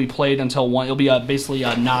conversions. We played until one. It'll be basically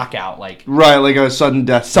a knockout, like a sudden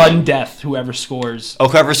death. Sudden death. Whoever scores.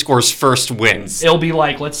 Whoever scores first wins. It'll be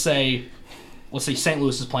like let's say St.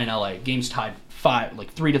 Louis is playing LA. Game's tied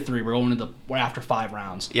 3-3. We're going after 5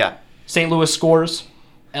 rounds. Yeah. St. Louis scores,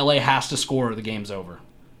 LA has to score or the game's over.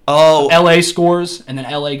 Oh. LA scores, and then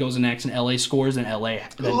LA goes next, and LA scores, and LA...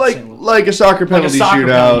 Like a soccer penalty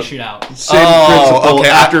shootout. Same principle. Okay.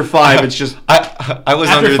 After 5, it's just... I was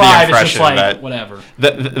under the impression that... whatever.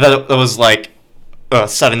 That was like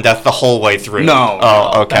sudden death the whole way through. No.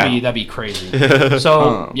 Oh, okay. That'd be crazy.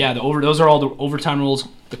 So, those are all the overtime rules.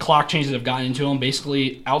 The clock changes have gotten into them.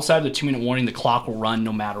 Basically, outside of the 2-minute warning, the clock will run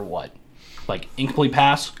no matter what. Like, incomplete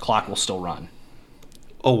pass, clock will still run.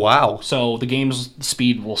 Oh, wow. So the game's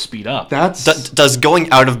speed will speed up. Does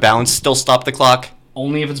going out of bounds still stop the clock?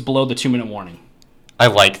 Only if it's below the 2-minute warning. I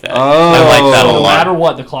like that. Oh. I like that a lot. No matter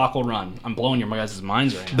what, the clock will run. I'm blowing your guys'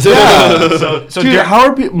 minds right now. Yeah. so dude, how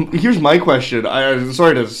are people... Here's my question. I'm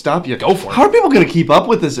sorry to stop you. Go for it. How are people going to keep up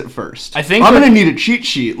with this at first? I think I'm going to need a cheat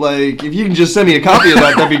sheet. Like, if you can just send me a copy of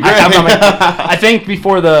that, that'd be great. I think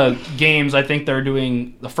before the games, I think they're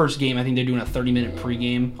doing... The first game, I think they're doing a 30-minute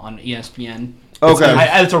pregame on ESPN. Okay.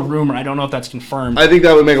 It's a rumor. I don't know if that's confirmed. I think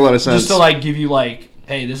that would make a lot of sense. Just to, give you,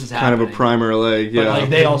 hey, this is happening. Kind of a primer, yeah. But,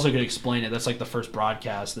 they also could explain it. That's, the first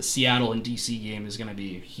broadcast. The Seattle and D.C. game is going to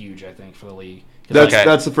be huge, I think, for the league.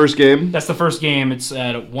 That's the first game? That's the first game. It's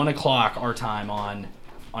at 1 o'clock our time on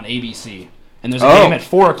ABC. And there's a game at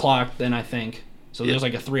 4 o'clock then, I think. So there's, a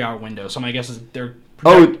 3-hour window. So my guess is they're...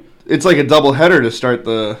 It's like a double header to start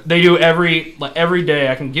the... They do every day.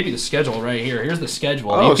 I can give you the schedule right here. Here's the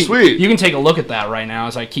schedule. Oh, sweet. You can take a look at that right now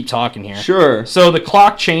as I keep talking here. Sure. So the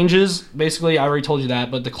clock changes. Basically, I already told you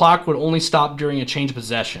that, but the clock would only stop during a change of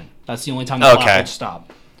possession. That's the only time the clock would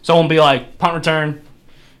stop. So it won't be like, punt return,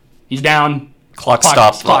 he's down. Clock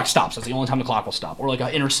stops. Clock stops. That's the only time the clock will stop. Or like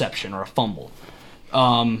an interception or a fumble.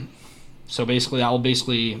 So basically, that will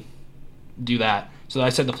do that. So I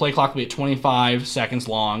said the play clock will be at 25 seconds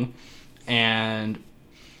long, and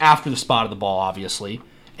after the spot of the ball, obviously.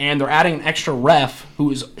 And they're adding an extra ref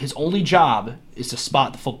his only job is to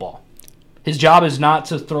spot the football. His job is not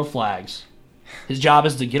to throw flags. His job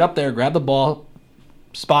is to get up there, grab the ball,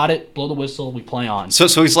 spot it, blow the whistle, we play on. So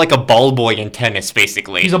he's like a ball boy in tennis,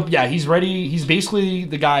 basically. He's ready. He's basically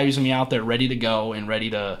the guy who's going to be out there ready to go and ready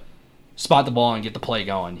to spot the ball and get the play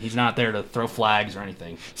going. He's not there to throw flags or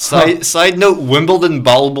anything. Side note, Wimbledon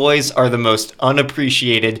ball boys are the most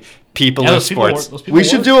unappreciated people in sports. We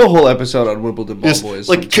should do a whole episode on Wimbledon ball boys.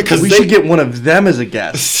 Because we should get one of them as a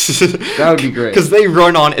guest. That would be great. Because they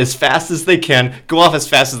run on as fast as they can, go off as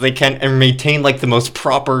fast as they can, and maintain like the most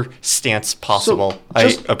proper stance possible.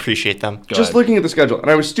 I appreciate them. Just looking at the schedule, and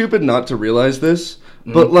I was stupid not to realize this,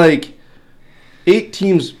 but like 8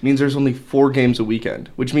 teams means there's only 4 games a weekend,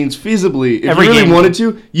 which means feasibly, if you really wanted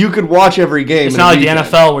to, you could watch every game. It's not like the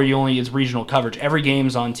NFL where it's regional coverage. Every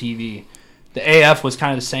game's on TV. The AF was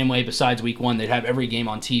kind of the same way. Besides week 1, they'd have every game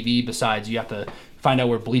on TV. Besides, you have to find out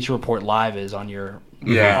where Bleacher Report Live is on your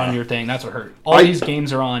thing. That's what hurt. All these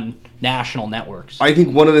games are on national networks. I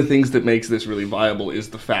think one of the things that makes this really viable is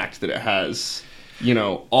the fact that it has,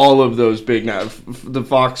 all of those big the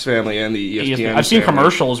Fox family and the ESPN. I've seen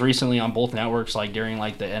commercials recently on both networks, like during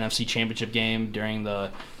like the NFC Championship game, during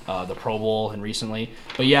the Pro Bowl, and recently.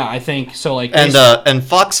 But yeah, I think so. Like, and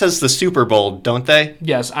Fox has the Super Bowl, don't they?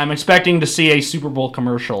 Yes, I'm expecting to see a Super Bowl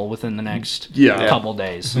commercial within the next couple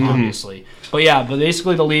days, obviously. But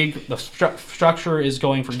basically the league, the structure is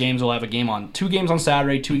going for games. We'll have 2 games on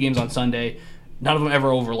Saturday, 2 games on Sunday. None of them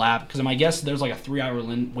ever overlap because I guess there's like a 3-hour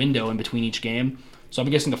window in between each game. So I'm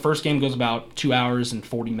guessing the first game goes about 2 hours and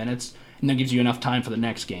 40 minutes, and then gives you enough time for the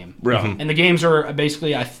next game. Right. And the games are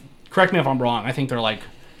basically, correct me if I'm wrong, I think they're like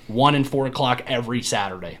 1 and 4 o'clock every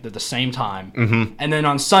Saturday. They're the same time. Mm-hmm. And then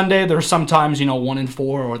on Sunday, there's sometimes, 1 and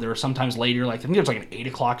 4, or there are sometimes later. Like I think there's like an 8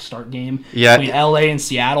 o'clock start game between LA and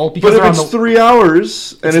Seattle. Because but if it's 3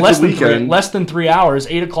 hours and it's a weekend. Less than 3 hours,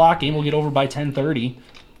 8 o'clock game will get over by 10:30.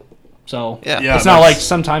 So it's not like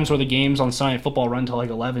sometimes where the games on Sunday Night Football run till like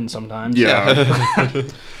 11 sometimes. Yeah.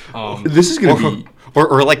 This is going to be...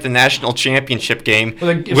 Or like the national championship game.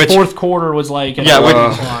 Which fourth quarter was like...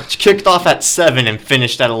 which kicked off at 7 and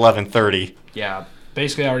finished at 11:30. Yeah.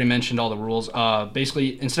 Basically, I already mentioned all the rules.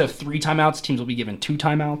 Basically, instead of 3 timeouts, teams will be given 2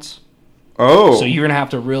 timeouts. Oh. So you're going to have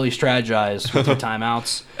to really strategize with your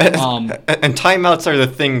timeouts. And timeouts are the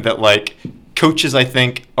thing that, like, coaches, I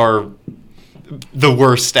think, are the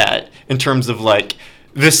worst at in terms of, like,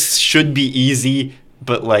 this should be easy,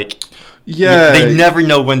 but, like... Yeah. They never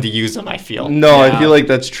know when to use them, I feel. No, I feel like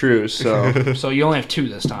that's true, so... So you only have 2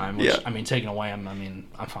 this time, which, taken away, I'm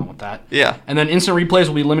fine with that. Yeah. And then instant replays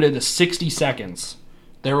will be limited to 60 seconds.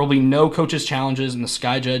 There will be no coaches' challenges, and the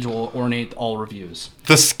Sky Judge will ornate all reviews.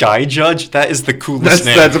 The Sky Judge? That is the coolest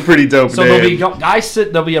name. That's a pretty dope name. So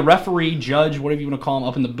there'll be a referee, judge, whatever you want to call him,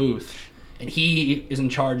 up in the booth. And he is in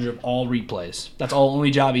charge of all replays. That's all only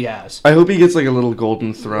job he has. I hope he gets like a little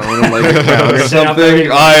golden throne and like a crown or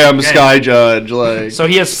something. I am Sky Judge. Like, so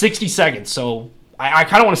he has 60 seconds. So I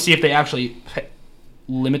kind of want to see if they actually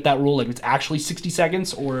limit that rule. Like if it's actually 60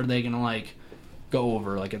 seconds, or are they gonna like go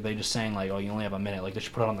over? Like if they just saying like, oh, you only have a minute. Like they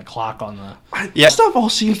should put it on the clock on the. That stuff all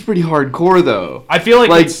seems pretty hardcore though. I feel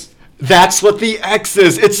like it's. That's what the X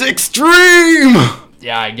is. It's extreme.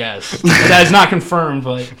 Yeah, I guess that is not confirmed,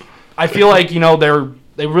 but. I feel like,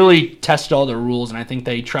 they really tested all their rules, and I think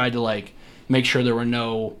they tried to, like, make sure there were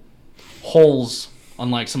no holes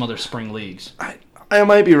unlike some other spring leagues. I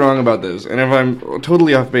might be wrong about this, and if I'm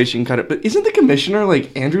totally off base, you can cut it, but isn't the commissioner,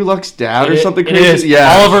 like, Andrew Luck's dad or something crazy? It is.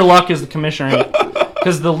 Yeah. Oliver Luck is the commissioner.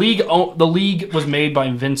 Because the league was made by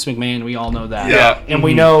Vince McMahon, we all know that. Yeah. And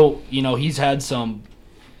we know, he's had some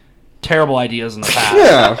terrible ideas in the past.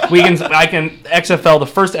 Yeah. XFL, the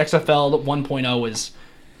first XFL 1.0 is...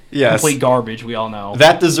 Yes. Complete garbage, we all know.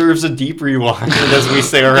 That deserves a deep rewind, as we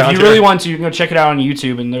say around here. If you really want to, you can go check it out on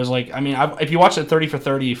YouTube, and there's like, if you watch it 30 for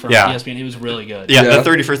 30 from ESPN, it was really good. Yeah, the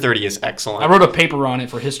 30 for 30 is excellent. I wrote a paper on it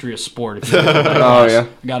for History of Sport. If you oh, yeah.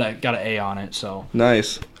 Got an A on it, so.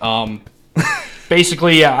 Nice.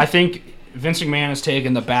 Basically, I think Vince McMahon has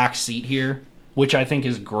taken the back seat here, which I think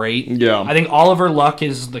is great. Yeah. I think Oliver Luck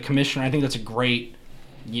is the commissioner. I think that's a great...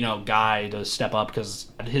 guy to step up because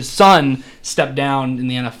his son stepped down in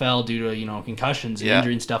the NFL due to, concussions and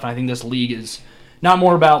injury and stuff. And I think this league is not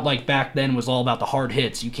more about, like, back then was all about the hard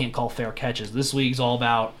hits. You can't call fair catches. This league's all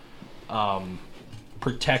about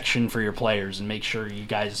protection for your players and make sure you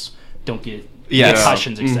guys don't get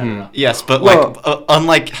concussions, etc. Mm-hmm. Yes, but,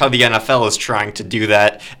 unlike how the NFL is trying to do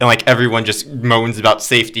that and, like, everyone just moans about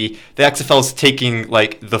safety, the XFL is taking,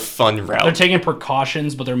 like, the fun route. They're taking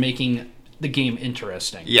precautions, but they're making... the game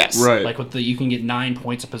interesting. Yes. Right. Like you can get 9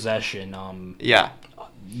 points of possession. Yeah.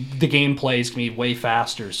 The game plays can be way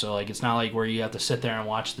faster, so like it's not like where you have to sit there and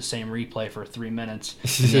watch the same replay for 3 minutes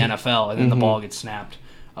in the NFL and then the ball gets snapped.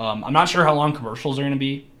 I'm not sure how long commercials are going to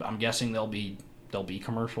be. I'm guessing there'll be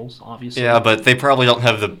commercials, obviously. Yeah, but they probably don't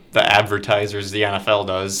have the advertisers the NFL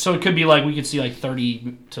does. So it could be like we could see like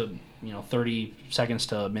 30 seconds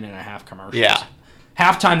to a minute and a half commercials. Yeah.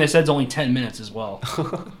 Halftime they said it's only 10 minutes as well.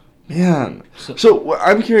 Man. So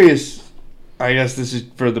I'm curious, I guess this is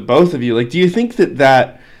for the both of you. Like, do you think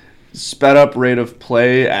that sped up rate of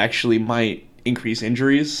play actually might increase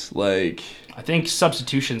injuries? Like, I think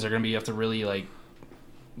substitutions are going to be, you're going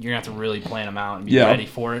to have to really plan them out and be ready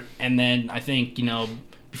for it. And then I think,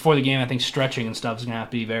 before the game, I think stretching and stuff is going to have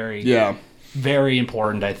to be very, very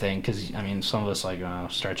important, I think, because, some of us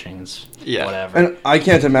stretching is whatever. And I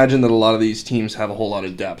can't imagine that a lot of these teams have a whole lot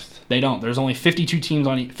of depth. They don't. There's only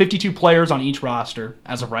 52 players on each roster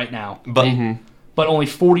as of right now. But only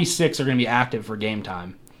 46 are going to be active for game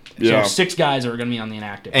time. So 6 guys are going to be on the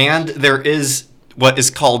inactive. And there is what is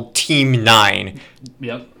called Team 9.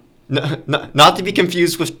 Yep. Not to be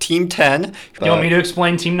confused with Team 10. Do you want me to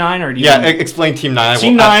explain Team 9? Or do you explain Team 9.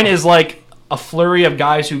 Team 9 is like a flurry of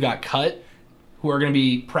guys who got cut who are going to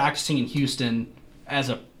be practicing in Houston as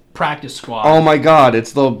a practice squad. Oh my God,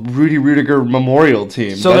 it's the Rudy Rudiger Memorial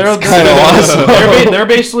Team. So that's kind of awesome. They're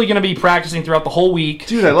basically going to be practicing throughout the whole week.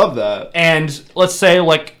 Dude, I love that. And let's say,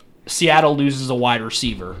 Seattle loses a wide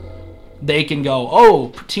receiver. They can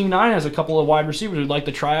go, Team 9 has a couple of wide receivers who'd like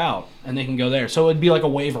to try out, and they can go there. So it'd be like a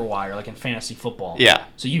waiver wire, like in fantasy football. Yeah.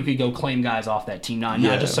 So you could go claim guys off that Team 9,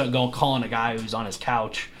 not just go calling a guy who's on his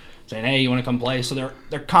couch saying, hey, you want to come play? So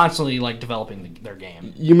they're constantly, developing their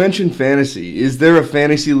game. You mentioned fantasy. Is there a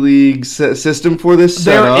fantasy league system for this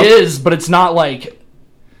setup? There is, but it's not,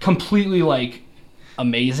 completely,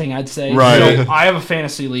 amazing, I'd say. Right. So I have a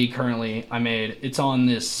fantasy league currently I made. It's on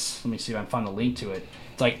this, let me see if I can find the link to it.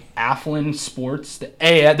 It's Athlon Sports. The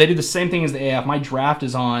AF, they do the same thing as the AF. My draft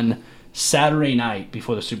is on Saturday night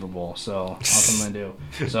before the Super Bowl, so that's what I'm going to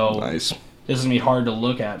do. So nice. This is going to be hard to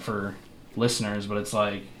look at for listeners, but it's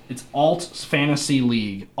it's Alt Fantasy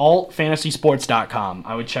League, altfantasysports.com.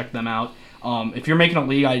 I would check them out. If you're making a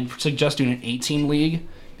league, I'd suggest doing an 18 league,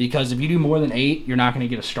 because if you do more than 8, you're not going to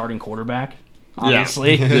get a starting quarterback,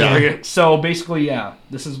 obviously. Yeah. So basically,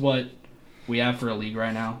 this is what we have for a league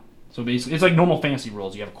right now. So basically, it's like normal fantasy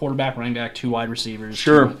rules. You have a quarterback, running back, 2 wide receivers.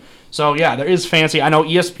 Sure. So there is fantasy. I know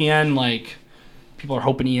ESPN, people are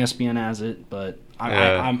hoping ESPN has it, but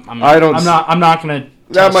I'm not going to.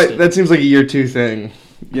 That seems like a year 2 thing.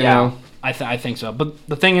 You know? I think so. But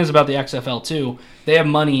the thing is about the XFL too, they have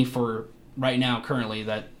money for right now currently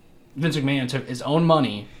that Vince McMahon took his own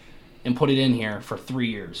money and put it in here for 3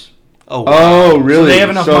 years. Oh, wow. Oh, really? So they have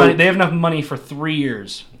enough money. They have enough money for 3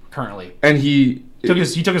 years currently. And he took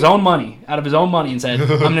his own money out of his own money and said,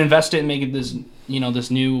 "I'm going to invest it and make it this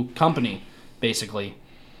this new company, basically."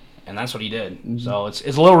 And that's what he did. So it's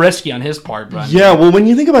a little risky on his part, but well, when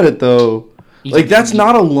you think about it though, that's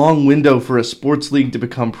not a long window for a sports league to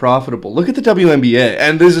become profitable. Look at the WNBA,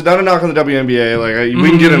 and there's not a knock on the WNBA. We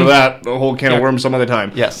can get into that whole can of worms some other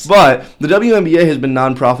time. Yes, but the WNBA has been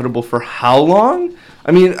non-profitable for how long?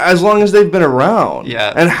 I mean, as long as they've been around,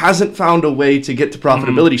 and hasn't found a way to get to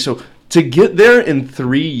profitability. So to get there in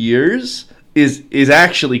 3 years is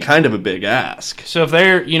actually kind of a big ask. So if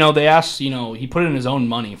they're, they asked, he put in his own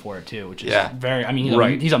money for it too, which is very,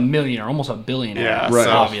 he's a millionaire, almost a billionaire,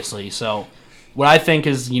 obviously. So what I think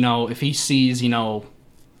is, if he sees,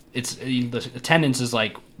 it's the attendance is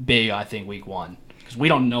big, I think, week 1. Because we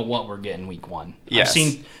don't know what we're getting week 1. Yes. I've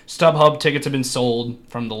seen StubHub tickets have been sold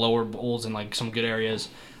from the lower bowls in some good areas.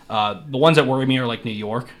 The ones that worry me are New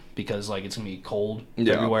York, because it's going to be cold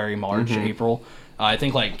February, March, April. I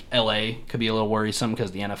think LA could be a little worrisome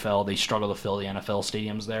because the NFL, they struggle to fill the NFL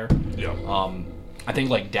stadiums there. Yeah. I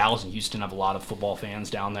think Dallas and Houston have a lot of football fans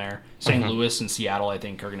down there. St. Louis and Seattle, I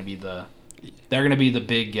think, are going to be the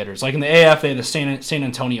big getters. In the AF, they had the San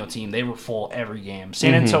Antonio team. They were full every game.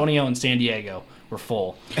 San Antonio and San Diego were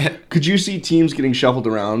full. Could you see teams getting shuffled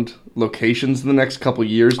around locations in the next couple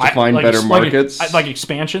years to find better markets?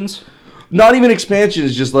 Expansions? Not even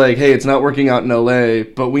expansions, just hey, it's not working out in LA,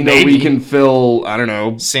 but we know we can fill, I don't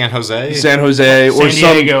know, San Jose or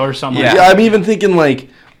San Diego or something. Yeah, I'm even thinking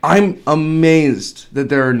I'm amazed that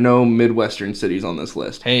there are no Midwestern cities on this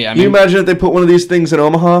list. Hey, can you imagine if they put one of these things in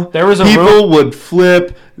Omaha? There was people would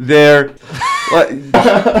flip their.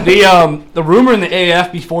 The rumor in the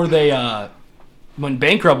AF before they when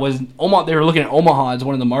bankrupt was Omaha. They were looking at Omaha as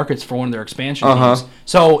one of the markets for one of their expansion teams.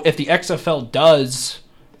 So if the XFL does,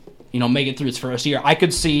 make it through its first year, I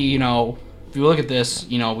could see, if you look at this,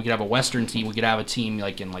 we could have a Western team. We could have a team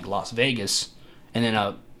in Las Vegas, and then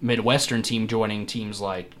a Midwestern team joining teams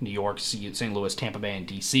like New York, St. Louis, Tampa Bay, and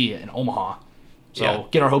DC, and Omaha. So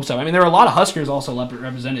get our hopes up. I mean, there are a lot of Huskers also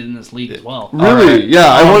represented in this league as well. Really? Right. Yeah,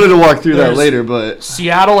 I wanted to walk through that later, but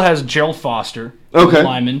Seattle has Gerald Foster,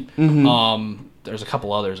 lineman. Mm-hmm. There's a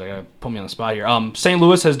couple others. I gotta put me on the spot here. St.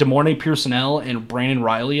 Louis has DeMornay Pearsonell and Brandon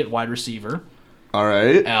Riley at wide receiver. All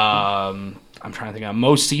right. I'm trying to think of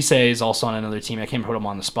Mo Cisse is also on another team. I can't put him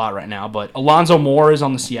on the spot right now, but Alonzo Moore is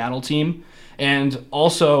on the Seattle team, and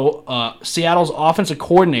also Seattle's offensive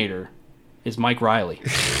coordinator is Mike Riley.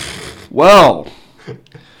 Well,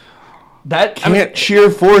 can't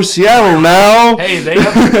cheer for Seattle now. Hey,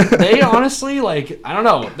 they honestly, like, I don't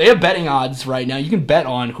know. They have betting odds right now. You can bet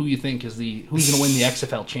on who you think is who's going to win the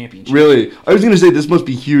XFL championship. Really? I was going to say this must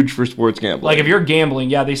be huge for sports gambling. Like, if you're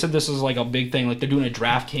gambling, yeah, they said this is like a big thing. Like, they're doing a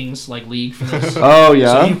DraftKings like league for this. Oh,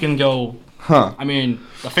 yeah? So you can go. Huh. I mean,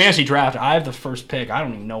 the fantasy draft, I have the first pick. I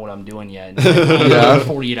don't even know what I'm doing yet. I have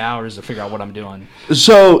 48 hours to figure out what I'm doing.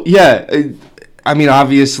 So, yeah, I mean,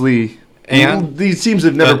 obviously, and these teams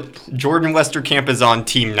have never. Jordan Westerkamp is on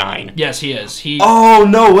Team 9. Yes, he is. Oh,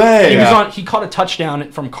 no way! He caught a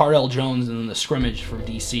touchdown from Cardell Jones in the scrimmage for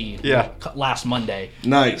DC. Last Monday.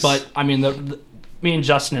 Nice. But I mean, me and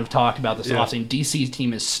Justin have talked about this often. DC's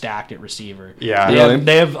team is stacked at receiver. Yeah,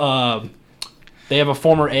 they have a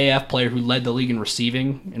former AF player who led the league in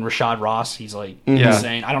receiving, in Rashad Ross. He's like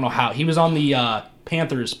insane. I don't know how he was on the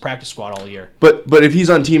Panthers practice squad all year. But if he's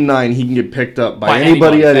on Team 9, he can get picked up by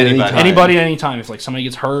anybody at any time. Anybody at any time. If like somebody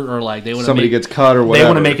gets hurt or like somebody gets cut or whatever, they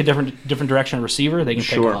want to make a different direction at receiver, they can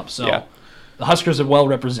pick him up. So the Huskers are well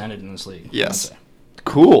represented in this league. Yes.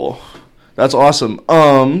 Cool. That's awesome.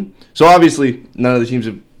 So obviously none of the teams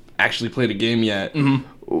have actually played a game yet. Mm-hmm.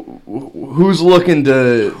 Who's looking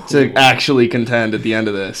to actually contend at the end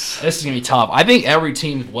of this? This is going to be tough. I think every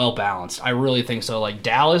team is well balanced. I really think so. Like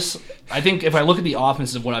Dallas, I think if I look at the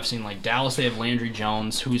offense of what I've seen, like Dallas, they have Landry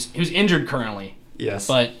Jones, who's injured currently. Yes.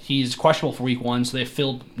 But he's questionable for week 1, so they have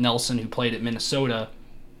Phil Nelson, who played at Minnesota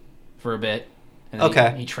for a bit. And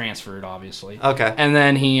okay. He transferred, obviously. Okay. And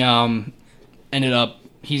then he ended up,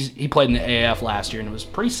 he played in the AAF last year and was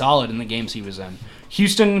pretty solid in the games he was in.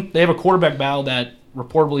 Houston, they have a quarterback battle that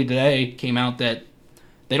reportedly today came out that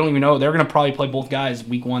they don't even know. They're going to probably play both guys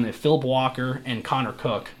week 1. They have Philip Walker and Connor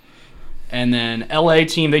Cook. And then LA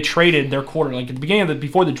team, they traded their quarter, like at the beginning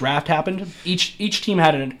before the draft happened, each team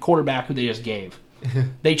had a quarterback who they just gave.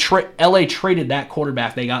 LA traded that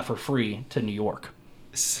quarterback they got for free to New York.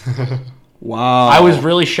 Wow. I was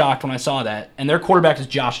really shocked when I saw that. And their quarterback is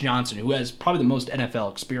Josh Johnson, who has probably the most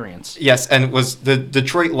NFL experience. Yes, and was the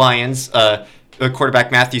Detroit Lions, the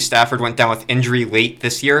quarterback Matthew Stafford went down with injury late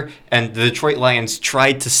this year, and the Detroit Lions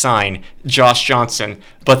tried to sign Josh Johnson,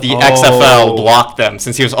 but the XFL blocked them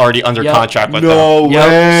since he was already under contract with them. No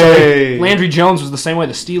way. So Landry Jones was the same way.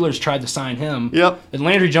 The Steelers tried to sign him. Yep. And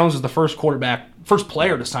Landry Jones was the first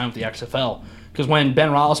player to sign with the XFL. Because when Ben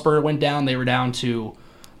Roethlisberger went down, they were down to,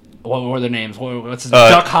 what were their names? What's his name?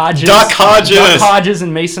 Duck Hodges. Duck Hodges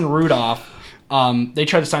and Mason Rudolph. They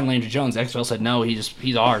tried to sign Landry Jones. The XFL said, no,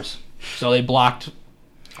 he's ours. So they blocked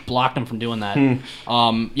him from doing that.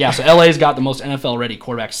 So LA's got the most NFL-ready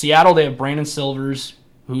quarterback. Seattle, they have Brandon Silvers,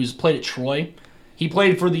 who's played at Troy. He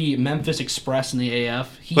played for the Memphis Express in the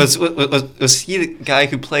AF. Was he the guy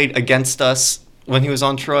who played against us when he was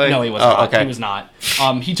on Troy? No, he was not. Okay. He was not.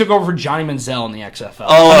 He took over for Johnny Manziel in the XFL.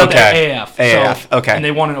 Oh, okay. AAF. So, okay. And they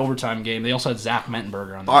won an overtime game. They also had Zach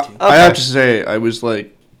Mettenberger on that team. I have to say, I was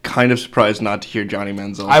like kind of surprised not to hear Johnny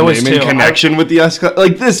Manziel's name in too. connection with the SK.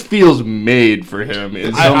 Like, this feels made for him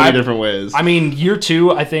in so many different ways. I mean, year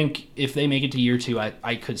 2, I think if they make it to year 2,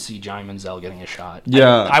 I could see Johnny Manziel getting a shot.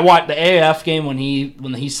 Yeah. I watched the AAF game when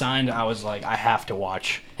he signed. I was like, I have to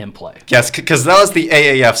watch him play. Yes, because that was the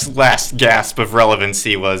AAF's last gasp of relevancy.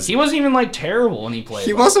 He wasn't even like terrible when he played.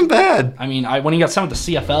 He wasn't bad. I mean, when he got signed with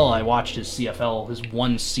the CFL, I watched his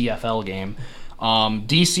one CFL game.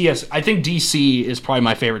 I think DC is probably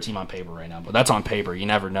my favorite team on paper right now, but that's on paper. You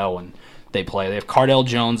never know when they play. They have Cardell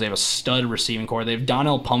Jones. They have a stud receiving core. They have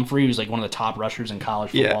Donnell Pumphrey, who's like one of the top rushers in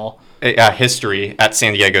college football. History at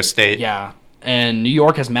San Diego State. Yeah, and New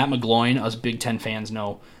York has Matt McGloin. Us Big Ten fans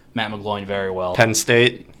know Matt McGloin very well. Penn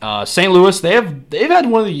State. St. Louis, they've had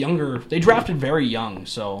one of the younger. They drafted very young,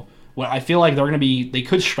 so. I feel like they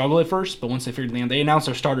could struggle at first, but once they figured it out, they announced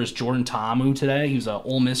their starters Jordan Ta'amu today. He's an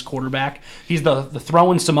Ole Miss quarterback. He's the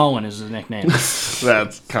throwing Samoan is his nickname.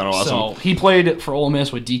 That's kind of awesome. So he played for Ole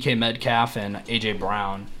Miss with DK Metcalf and AJ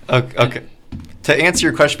Brown. Okay. To answer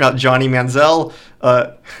your question about Johnny Manziel,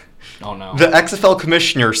 oh no, the XFL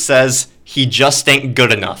commissioner says he just ain't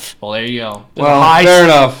good enough. Well, there you go. Fair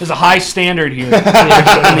enough. There's a high standard here in the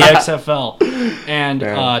XFL. And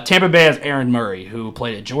Tampa Bay has Aaron Murray, who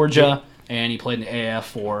played at Georgia, and he played in the AF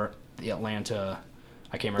for the Atlanta.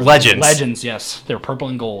 I can't remember. Legends, yes. They're purple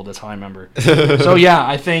and gold. That's how I remember. So yeah,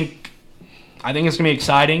 I think it's gonna be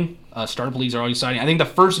exciting. Startup leagues are always exciting. I think the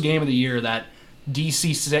first game of the year, that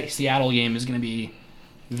DC Seattle game, is gonna be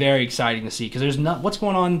very exciting to see because there's what's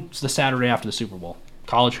going on the Saturday after the Super Bowl.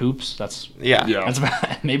 college hoops. That's Yeah.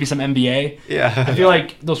 maybe some NBA. Yeah. I feel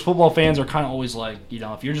like those football fans are kind of always like,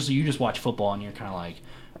 if you just watch football and you're kind of like,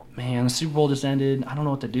 man, the Super Bowl just ended. I don't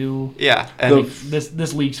know what to do. Yeah. And I think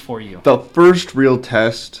this league's for you. The first real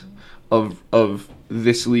test of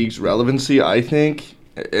this league's relevancy, I think,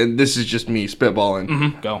 and this is just me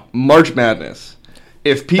spitballing. Go. March Madness.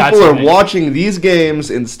 If people are watching these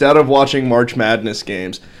games instead of watching March Madness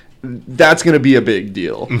games, that's going to be a big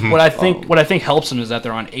deal. What I think helps them is that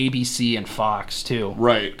they're on ABC and Fox too.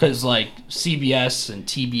 Right. Because like CBS and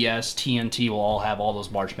TBS, TNT will all have all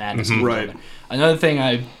those March Madness games. Right. Another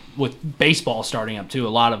thing with baseball starting up too, a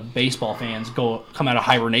lot of baseball fans come out of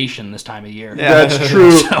hibernation this time of year. Yeah. That's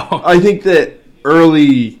true. I think that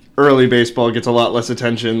early baseball gets a lot less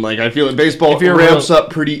attention. Like, I feel like baseball ramps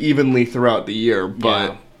up pretty evenly throughout the year,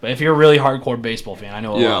 but if you're a really hardcore baseball fan, I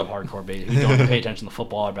know a lot of hardcore baseball, you don't pay attention to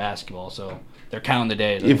football or basketball, so they're counting the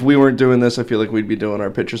days. If we weren't doing this, I feel like we'd be doing our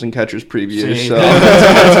pitchers and catchers previews. See, So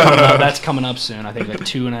that's coming up soon. I think like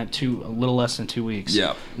a little less than 2 weeks.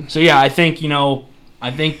 Yeah. So yeah, I think I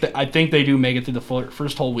think they do make it through the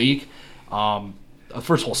first whole week. The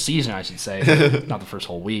first whole season, I should say. Not the first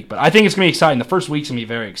whole week. But I think it's going to be exciting. The first week's going to be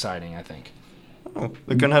very exciting, I think. Oh,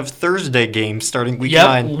 they're going to have Thursday games starting week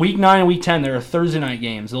 9. Week 9 and week 10, there are Thursday night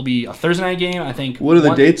games. There'll be a Thursday night game, I think. What are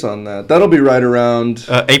the dates on that? That'll be right around...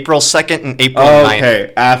 April 2nd and April 9th.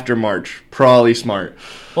 Okay, after March. Probably smart.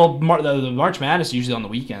 Well, the March Madness is usually on the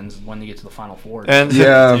weekends when they get to the Final Four. And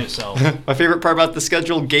yeah. So my favorite part about the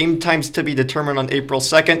schedule, game times to be determined on April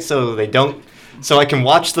 2nd, so I can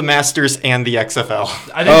watch the Masters and the XFL.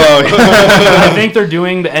 I think they're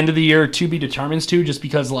doing the end of the year to be determined too, just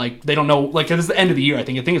because like they don't know, like it's the end of the year. I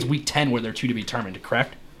think it's week 10 where they're to be determined.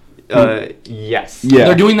 Correct? Yes. Yeah.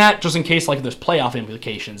 They're doing that just in case like there's playoff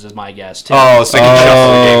implications, is my guess too. Oh, so they can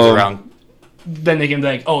shuffle the games around. Then they can be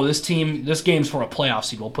like, oh, this game's for a playoff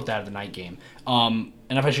seed. We'll put that at the night game.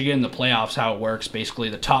 And if I should get in the playoffs, how it works, basically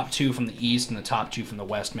the top 2 from the East and the top 2 from the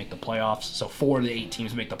West make the playoffs. So 4 of the 8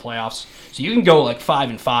 teams make the playoffs. So you can go like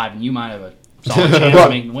 5-5, and you might have a solid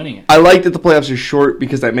chance of winning it. I like that the playoffs are short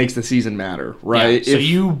because that makes the season matter, right? Yeah, so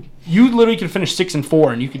you literally could finish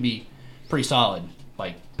 6-4, and you could be pretty solid.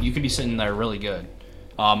 Like you could be sitting there really good.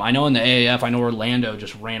 I know in the AAF, I know Orlando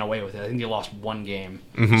just ran away with it. I think they lost 1 game.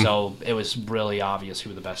 So it was really obvious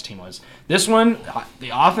who the best team was. This one,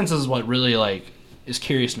 the offense is what really is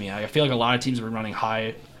curious to me. I feel like a lot of teams have been running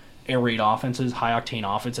high air raid offenses, high octane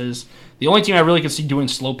offenses. The only team I really could see doing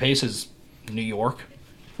slow pace is New York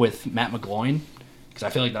with Matt McGloin, because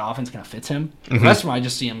I feel like that offense kind of fits him. The rest of them, I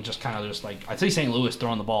just see him just kind of just like, I see St. Louis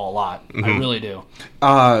throwing the ball a lot. I really do.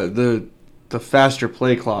 The faster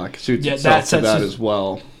play clock suits itself to that as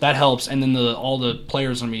well. That helps, and then all the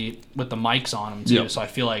players are gonna be with the mics on them too. Yep. So I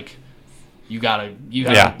feel like you gotta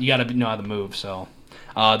know how to move. So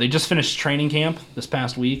they just finished training camp this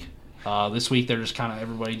past week. This week they're just kind of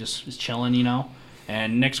everybody just is chilling,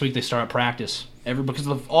 and next week they start practice. Because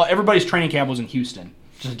everybody's training camp was in Houston,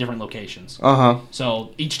 just different locations.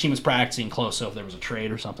 So each team was practicing close. So if there was a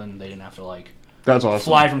trade or something, they didn't have to that's awesome.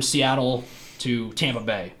 Fly from Seattle to Tampa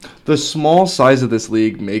Bay. The small size of this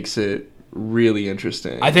league makes it really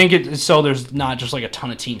interesting. I think it's so there's not just like a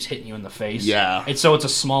ton of teams hitting you in the face. Yeah. It's a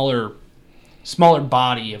smaller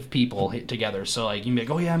body of people hit together. So like you can be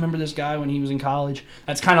like, oh yeah, I remember this guy when he was in college.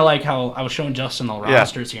 That's kind of like how I was showing Justin the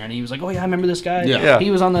rosters here, and he was like, oh yeah, I remember this guy. Yeah.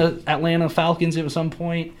 He was on the Atlanta Falcons at some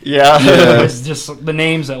point. Yeah. It's just the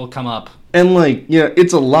names that will come up. And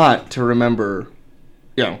it's a lot to remember.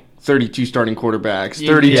 32 starting quarterbacks,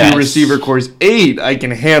 32 receiver cores, 8 I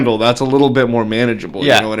can handle. That's a little bit more manageable.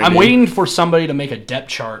 Yeah. You know what I mean? I'm waiting for somebody to make a depth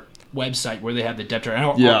chart website where they have the depth chart. I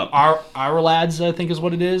know our lads, I think, is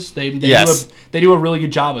what it is. They do a really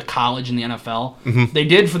good job with college and the NFL. They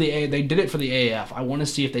did it for the AAF. I want to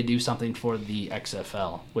see if they do something for the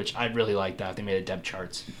XFL, which I really like that. They made a depth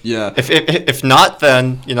charts. Yeah. If not,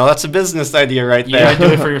 then that's a business idea right there. You gotta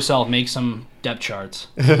do it for yourself. Make some depth charts.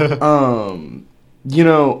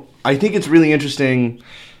 I think it's really interesting.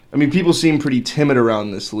 I mean, people seem pretty timid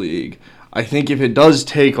around this league. I think if it does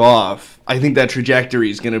take off, I think that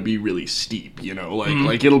trajectory is going to be really steep,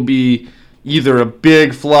 like it'll be either a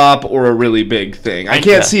big flop or a really big thing. I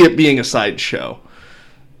can't see it being a sideshow.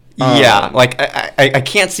 I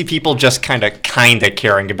can't see people just kind of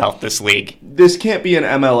caring about this league. This can't be an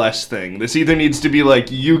MLS thing. This either needs to be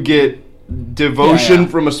like you get devotion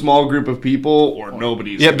from a small group of people or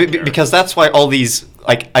nobody's there. Because that's why all these,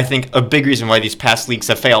 I think a big reason why these past leagues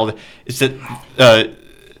have failed is that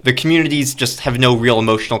the communities just have no real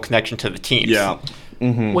emotional connection to the teams. Yeah.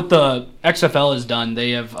 What the XFL has done,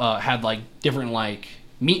 they have had different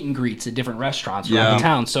meet and greets at different restaurants around the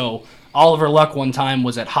town. So Oliver Luck one time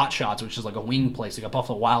was at Hot Shots, which is like a wing place, like a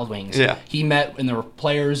Buffalo Wild Wings. Yeah. He met, and there were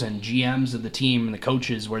players and GMs of the team and the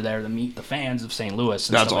coaches were there to meet the fans of St. Louis.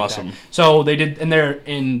 And That's stuff like awesome. that. So they did, and they're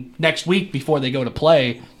in next week before they go to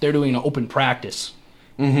play, they're doing an open practice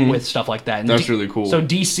with stuff like that. And That's really cool. So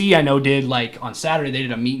DC, I know, did like on Saturday they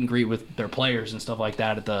did a meet and greet with their players and stuff like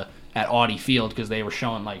that at Audi Field because they were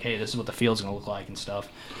showing like, hey, this is what the field's gonna look like and stuff.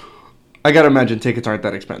 I gotta imagine tickets aren't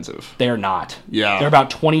that expensive. They're not. Yeah. They're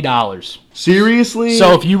about $20. Seriously?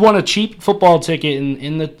 So if you want a cheap football ticket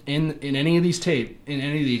in any of these you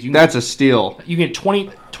can That's a steal. you get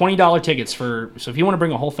 $20 tickets for. So if you want to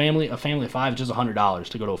bring a family of 5, it's just $100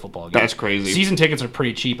 to go to a football game. That's crazy. Season tickets are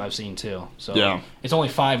pretty cheap. I've seen too. So Yeah. it's only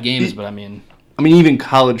 5 games, but I mean, even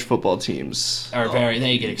college football teams.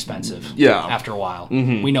 they get expensive. Yeah. After a while,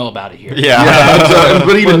 we know about it here. Yeah.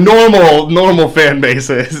 But even normal fan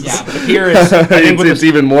bases. Yeah, but here is. I think it's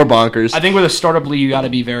even more bonkers. I think with a startup league, you got to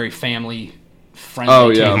be very family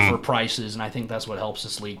friendly for prices, and I think that's what helps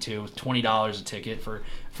this league too. $20 a ticket for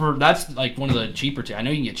that's like one of the cheaper. I know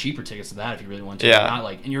you can get cheaper tickets to that if you really want to. Yeah. Not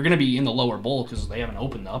like, and you're going to be in the lower bowl because they haven't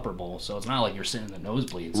opened the upper bowl, so it's not like you're sitting in the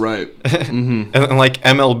nosebleeds. Right. And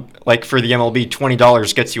like for the MLB,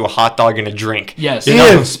 $20 gets you a hot dog and a drink. Yes, If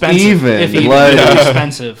it's expensive. even, If even, like- it's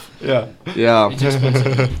expensive. Yeah. Yeah. It's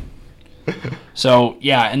expensive. So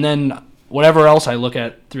yeah, and then whatever else I look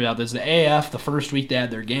at throughout this, the AF, the first week they had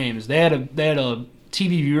their games, they had a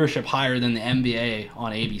TV viewership higher than the NBA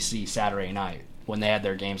on ABC Saturday night when they had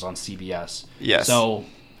their games on CBS. Yes. So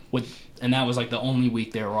and that was like the only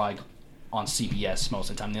week they were like on CBS most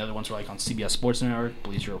of the time. The other ones were like on CBS Sports Network,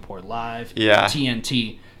 Bleacher Report Live, Yeah.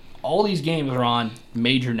 TNT. All these games are on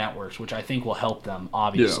major networks, which I think will help them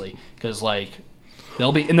obviously because like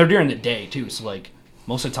they'll be, and they're during the day too. So like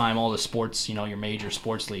most of the time, all the sports, your major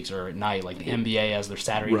sports leagues are at night. Like the NBA has their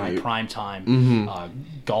Saturday night prime time.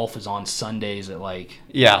 Golf is on Sundays at like.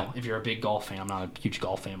 Yeah. If you're a big golf fan, I'm not a huge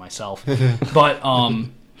golf fan myself, but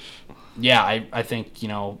yeah, I think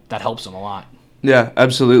that helps them a lot. Yeah,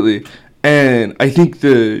 absolutely. And I think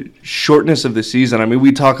the shortness of the season, I mean,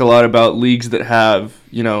 we talk a lot about leagues that have,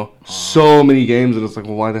 so many games, and it's like,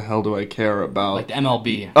 well, why the hell do I care about... Like the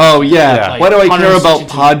MLB. Oh, yeah. Like why do I care about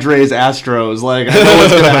 162 Padres, Astros? Like, I know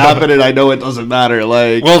what's going to happen, and I know it doesn't matter.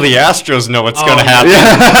 Like, Well, the Astros know what's going to yeah.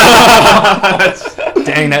 happen.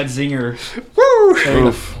 Dang, that zinger.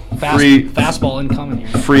 oof. Free Fastball incoming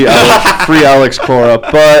here. free Alex Cora.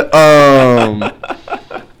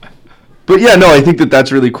 But yeah, no, I think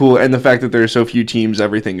that's really cool, and the fact that there are so few teams,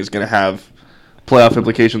 everything is going to have playoff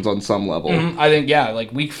implications on some level. I think,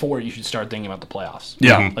 like week 4, you should start thinking about the playoffs.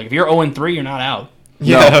 Yeah. Like if you're 0-3, you're not out.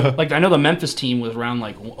 Yeah. Like I know the Memphis team was around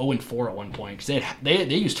like 0-4 at one point because they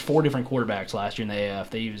used 4 different quarterbacks last year in the AF.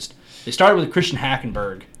 They started with Christian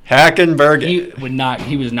Hackenberg.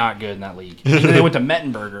 He was not good in that league. And then they went to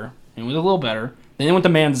Mettenberger and was a little better. Then they went to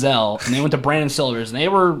Manziel, and they went to Brandon Silvers, and they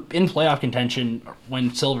were in playoff contention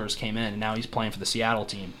when Silvers came in, and now he's playing for the Seattle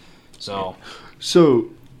team. So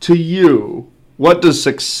to you, what does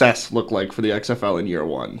success look like for the XFL in year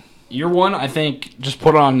 1? year 1, I think, just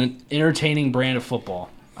put on an entertaining brand of football.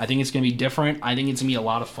 I think it's going to be different. I think it's going to be a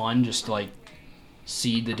lot of fun just to, like,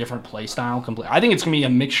 see the different play style. I think it's going to be a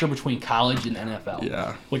mixture between college and NFL.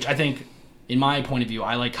 Yeah. Which I think, in my point of view,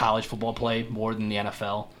 I like college football play more than the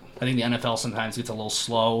NFL. I think the NFL sometimes gets a little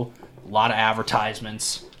slow, a lot of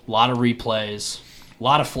advertisements, a lot of replays, a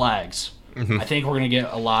lot of flags. I think we're going to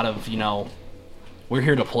get a lot of, we're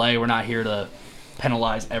here to play, we're not here to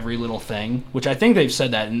penalize every little thing, which I think they've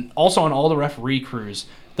said that. And also on all the referee crews,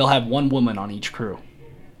 they'll have one woman on each crew.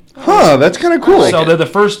 Huh, that's kind of cool. So they're the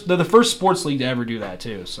first sports league to ever do that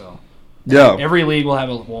too. So yeah. every league will have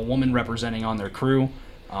a woman representing on their crew.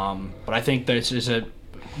 But I think that it's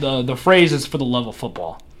the phrase is for the love of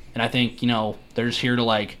football. And I think, they're just here to,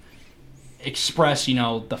 like, express,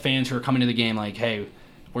 the fans who are coming to the game, like, hey,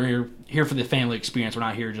 we're here for the family experience. We're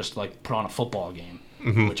not here just to, like, put on a football game,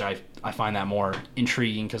 which I find that more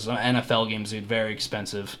intriguing because NFL games get very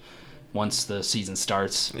expensive once the season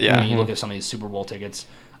starts. Yeah. When you look at some of these Super Bowl tickets.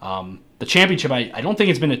 The championship, I don't think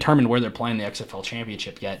it's been determined where they're playing the XFL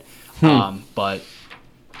championship yet. But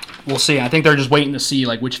we'll see. I think they're just waiting to see,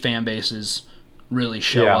 like, which fan bases really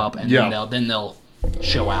show up, and then they'll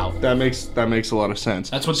show out. That makes a lot of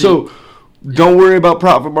sense. That's what. Don't worry about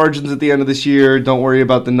profit margins at the end of this year. Don't worry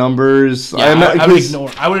about the numbers. Yeah, I would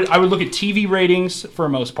ignore. I would look at TV ratings for the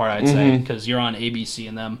most part. I'd say because you're on ABC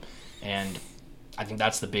and them, and I think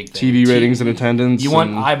that's the big thing. TV ratings and attendance. You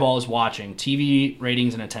want eyeballs watching. TV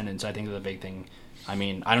ratings and attendance. I think are the big thing I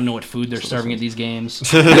mean, I don't know what food they're serving at these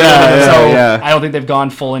games. Yeah. I don't think they've gone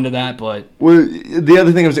full into that, but Well, the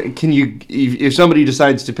other thing is, can you, if somebody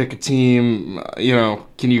decides to pick a team,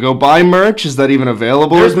 can you go buy merch? Is that even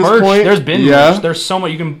available there's at this merch. point? There's been merch. There's so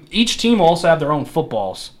much. Each team will also have their own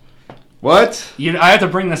footballs. What? I have to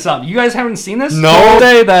bring this up. You guys haven't seen this? No.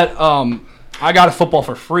 Today that I got a football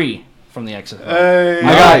for free from the XFL. Hey.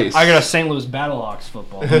 Nice. I got a St. Louis Battlehawks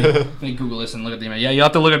football. Let me Google this and look at the image. Yeah, you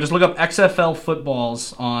have to just look up XFL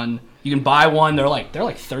footballs on. You can buy one. They're like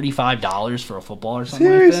 $35 for a football or something.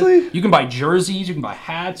 Seriously? Like that. You can buy jerseys. You can buy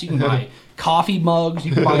hats. You can buy coffee mugs.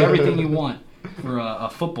 You can buy everything you want for a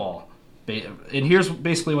football. And here's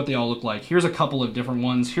basically what they all look like. Here's a couple of different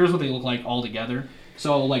ones. Here's what they look like all together.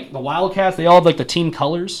 So, like, the Wildcats, they all have, like, the team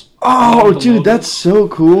colors. Oh, dude, logos. That's so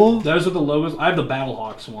cool. Those are the logos. I have the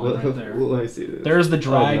Battlehawks one right there. Let me see this. There's the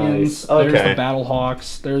Dragons. Oh, nice. Okay. There's the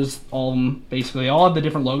Battlehawks. There's all of them, basically. They all have the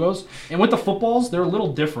different logos. And with the footballs, they're a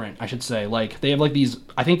little different, I should say. Like, they have, like, these,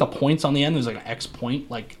 I think the points on the end, there's, like, an X point,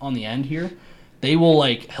 like, on the end here. They will,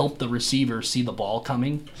 like, help the receiver see the ball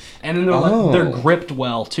coming. And then they're gripped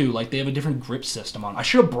well, too. Like, they have a different grip system on. I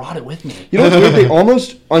should have brought it with me. You know what's weird? They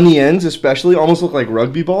almost, on the ends especially, almost look like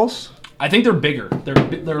rugby balls. I think they're bigger.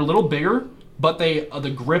 They're a little bigger, but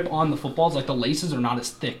the grip on the footballs, like the laces, are not as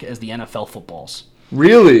thick as the NFL footballs.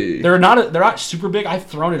 Really? They're not super big. I've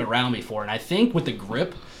thrown it around before, and I think with the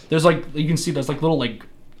grip, there's like you can see there's like little like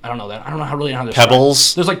I don't know how to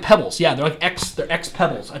pebbles. There's like pebbles. Yeah, they're like X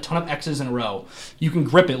pebbles. A ton of X's in a row. You can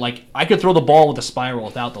grip it like I could throw the ball with a spiral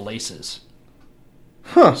without the laces.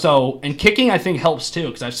 Huh. So and kicking I think helps too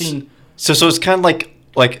because I've seen. So it's kind of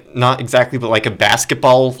like not exactly, but like a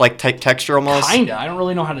basketball like type texture almost. Kinda. I don't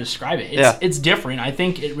really know how to describe it. It's different. I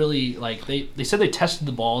think it really like they said they tested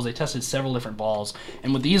the balls. They tested several different balls,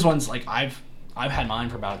 and with these ones like I've had mine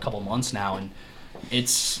for about a couple months now, and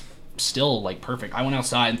it's still like perfect. I went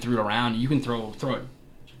outside and threw it around. You can throw it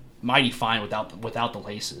mighty fine without the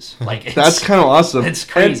laces. Like that's kind of awesome. It's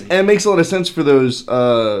crazy. And it makes a lot of sense for those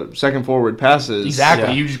second forward passes. Exactly.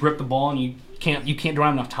 Yeah. You just grip the ball and you don't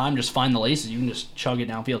have enough time. Just find the laces. You can just chug it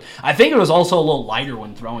downfield. I think it was also a little lighter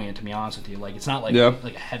when throwing it. To be honest with you, like it's not like a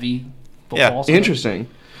heavy football. Yeah. Interesting.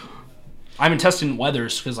 I've been testing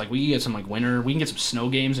weathers because like we get some like winter. We can get some snow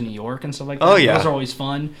games in New York and stuff like that. Oh yeah, those are always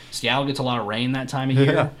fun. Seattle gets a lot of rain that time of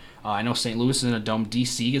year. Yeah. I know St. Louis is in a dome.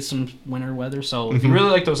 DC gets some winter weather. So if you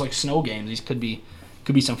really like those like snow games, these could be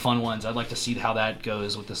some fun ones. I'd like to see how that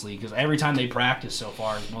goes with this league because every time they practice so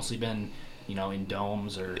far, it's mostly been in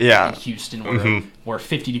domes or in Houston where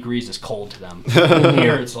 50 degrees is cold to them.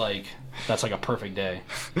 Here it's like that's like a perfect day.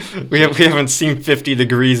 We haven't seen 50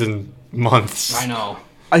 degrees in months. I know.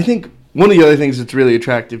 I think one of the other things that's really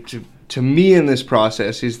attractive to me in this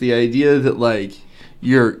process is the idea that like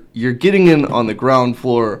you're getting in on the ground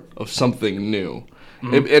floor of something new.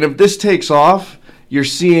 Mm-hmm. And if this takes off, you're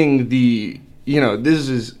seeing this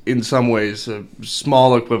is in some ways a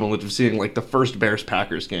small equivalent of seeing like the first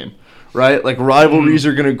Bears-Packers game, right? Like rivalries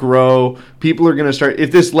are going to grow. People are going to start,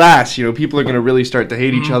 if this lasts, people are going to really start to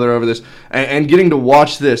hate each other over this. And getting to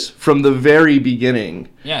watch this from the very beginning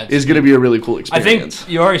is going to be a really cool experience. I think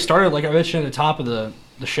you already started, like I mentioned at the top of the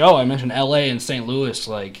show, I mentioned LA and St. Louis,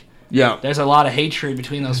 like there's a lot of hatred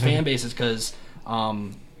between those fan bases because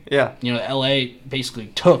LA basically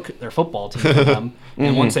took their football team from them,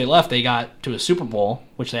 and once they left, they got to a Super Bowl,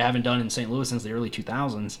 which they haven't done in St. Louis since the early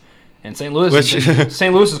 2000s. And St. Louis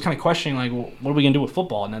is kind of questioning like, well, what are we gonna do with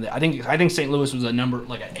football? And then I think St. Louis was an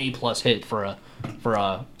A+ hit for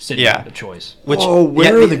a city of choice.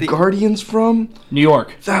 Where are the Guardians from? New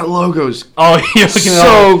York. That logo's you're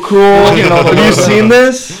so cool. Have you seen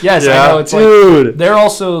this? Yes, I know. It's dude. Like they're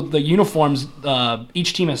also the uniforms.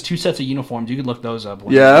 Each team has 2 sets of uniforms. You could look those up.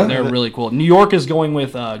 Yeah, they're really cool. New York is going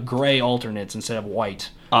with gray alternates instead of white.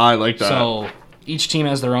 I like that. So each team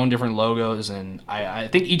has their own different logos, and I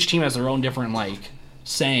think each team has their own different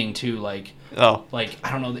saying too. Like I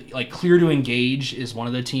don't know, like Clear to Engage is one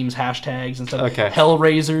of the team's hashtags and stuff. Okay.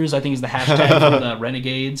 Hellraisers I think is the hashtag for the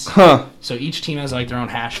Renegades. Huh. So each team has their own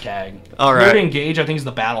hashtag. All Clear right. to Engage I think is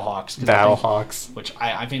the Battlehawks. Battlehawks. Which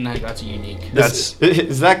I think that's unique.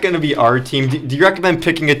 Is that going to be our team? Do you recommend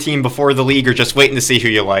picking a team before the league or just waiting to see who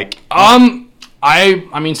you like?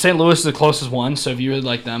 I mean St. Louis is the closest one, so if you really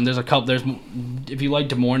like them, there's a couple. If you like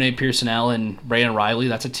DeMornay, Pearsonell, and Brandon Riley,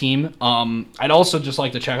 that's a team. I'd also just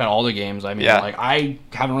like to check out all the games. I mean, I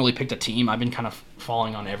haven't really picked a team. I've been kind of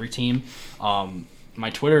following on every team. My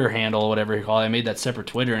Twitter handle, whatever you call it, I made that separate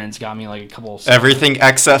Twitter, and it's got me like a couple. Everything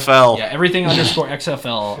XFL. Yeah, everything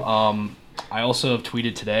 _XFL. I also have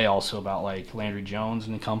tweeted today also about like Landry Jones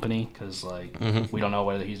and company because we don't know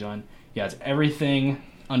what he's doing. Yeah, it's everything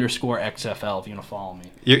 _XFL if you want to follow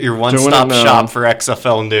me. Your one-stop shop for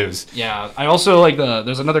XFL news. Yeah, I also like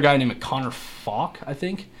there's another guy named Connor Falk, I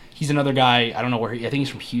think. He's another guy, I don't know where I think he's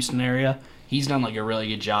from Houston area. He's done like a really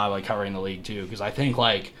good job like covering the league too, because I think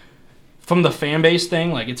like from the fan base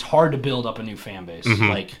thing, like it's hard to build up a new fan base.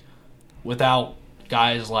 Like without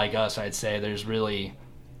guys like us, I'd say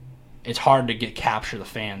it's hard to capture the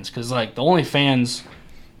fans, because like the only fans,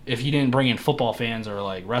 if you didn't bring in football fans or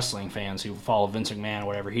like wrestling fans who follow Vince McMahon or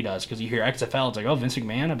whatever he does, because you hear XFL, it's like, oh, Vince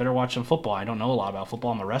McMahon, I better watch some football. I don't know a lot about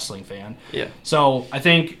football. I'm a wrestling fan. Yeah. So I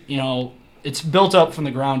think, it's built up from the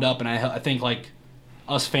ground up, and I think like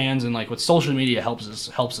us fans and like with social media helps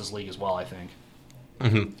this league as well, I think.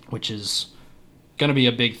 Which is going to be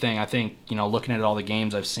a big thing. I think, looking at all the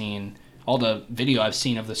games I've seen, all the video I've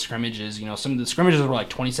seen of the scrimmages, some of the scrimmages were like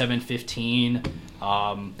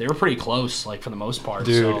 27-15. They were pretty close, like for the most part.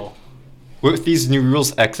 Dude. So with these new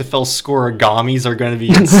rules, XFL scoregamis are going to be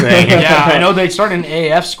insane. yeah, I know they started an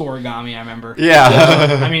AF scoregami, I remember.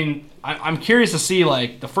 Yeah. I mean, I'm curious to see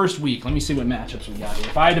like the first week. Let me see what matchups we got here.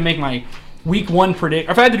 If I had to make my week 1 predict,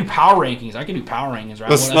 or if I had to do power rankings, I could do power rankings, right?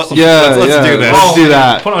 Let's do this. Let's do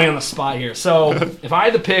that. Put me on the spot here. So if I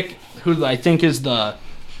had to pick who I think is the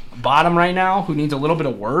bottom right now, who needs a little bit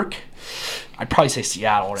of work, I'd probably say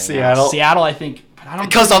Seattle right now. Seattle, I think.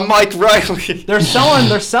 Because I'm Mike Riley. They're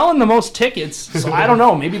selling the most tickets, so I don't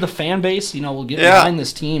know. Maybe the fan base, will get behind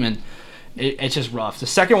this team, and it's just rough. The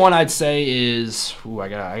second one I'd say is, I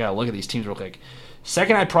gotta look at these teams real quick.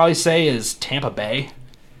 Second, I'd probably say is Tampa Bay.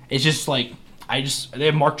 It's just like they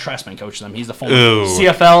have Mark Trestman coaching them. He's the former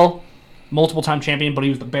CFL multiple time champion, but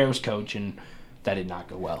he was the Bears coach, and that did not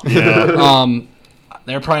go well. Yeah.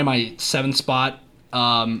 They're probably my 7th spot.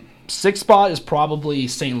 6th spot is probably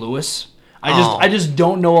St. Louis. I just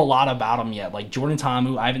don't know a lot about them yet. Like Jordan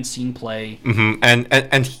Ta'amu, I haven't seen play.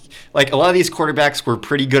 And like a lot of these quarterbacks were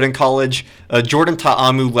pretty good in college. Jordan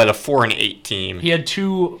Ta'amu led a 4-8 team. He had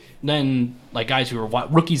 2 then like guys who were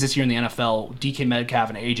rookies this year in the NFL, DK Metcalf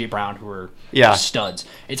and AJ Brown, who were studs.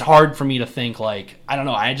 It's hard for me to think like, I don't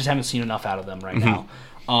know. I just haven't seen enough out of them right now.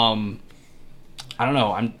 I don't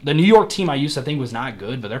know. The New York team I used to think was not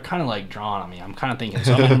good, but they're kind of like drawn on me. I'm kind of thinking.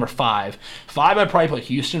 So I'm at number 5. 5, I'd probably put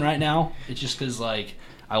Houston right now. It's just because like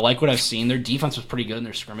I like what I've seen. Their defense was pretty good in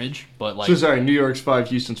their scrimmage, but like. So sorry, New York's 5,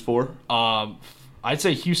 Houston's 4. I'd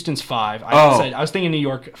say Houston's 5. I was thinking New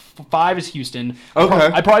York. 5 is Houston. Okay.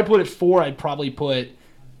 I'd probably put it 4. I'd probably put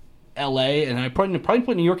L.A. and I'd probably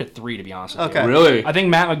put New York at 3. To be honest with you. Really? I think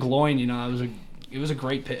Matt McGloin. It was a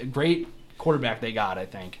great quarterback they got, I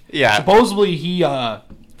think. Yeah. Supposedly he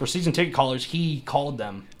for season ticket callers, he called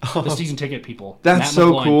them, the season ticket people. That's Matt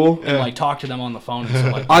so McGloin, cool. And like talked to them on the phone and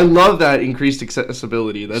stuff like that. I love that increased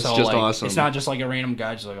accessibility. That's so, just like, awesome. It's not just like a random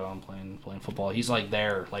guy just like, oh, I'm playing football. He's like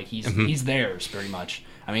there. Like he's theirs pretty much.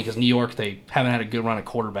 I mean, because New York, they haven't had a good run of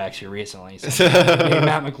quarterbacks here recently. So maybe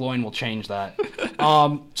Matt McGloin will change that.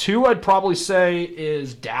 2, I'd probably say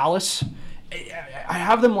is Dallas. I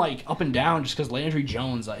have them like up and down just because Landry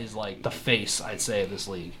Jones is like the face, I'd say, of this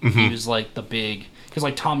league. He was like the big, because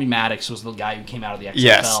like Tommy Maddox was the guy who came out of the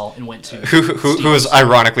XFL and went to who was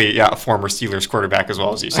ironically a former Steelers quarterback as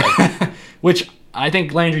well, as you said. Which I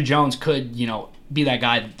think Landry Jones could be that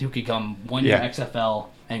guy who could come 1 year XFL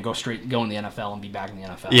and go in the NFL and be back in the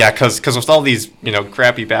NFL. Yeah, because with all these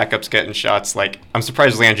crappy backups getting shots, like I'm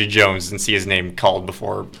surprised Landry Jones didn't see his name called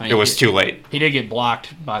before it was too late. He did get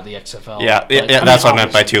blocked by the XFL. Yeah, that's what I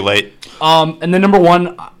meant by too late. And then number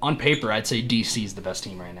 1 on paper, I'd say DC is the best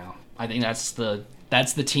team right now. I think that's the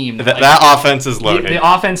team. That offense is loaded. The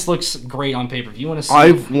offense looks great on paper. If you want to see,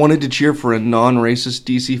 I've wanted to cheer for a non-racist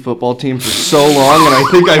DC football team for so long, and I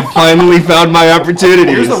think I finally found my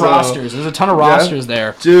opportunity. Here's the rosters. There's a ton of rosters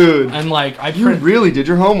there, dude. And like you really did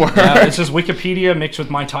your homework. Yeah, it's just Wikipedia mixed with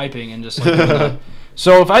my typing and just like.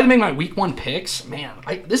 So if I had to make my week 1 picks, man,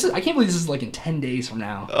 I can't believe this is like in 10 days from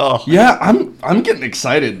now. Oh yeah, I'm getting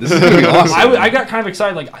excited. This is gonna be awesome. I got kind of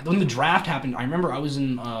excited. Like when the draft happened, I remember I was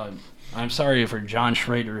in. I'm sorry for John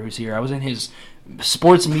Schrader who's here. I was in his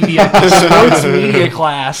sports media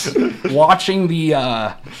class watching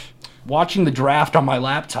the draft on my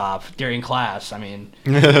laptop during class. I mean,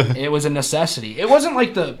 it was a necessity. It wasn't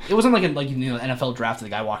like the NFL draft. The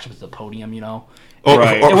guy walks up to the podium,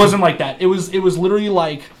 Right. It wasn't like that. It was literally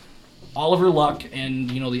like Oliver Luck and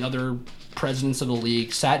the other presidents of the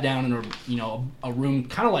league sat down in a room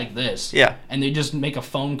kind of like this. Yeah. And they just make a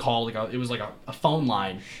phone call. It was like a phone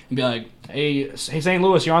line and be like, hey, St.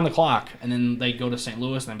 Louis, you're on the clock. And then they go to St.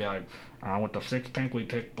 Louis and they'd be like, with the 6th pick we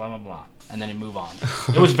pick, blah blah blah, and then they move on.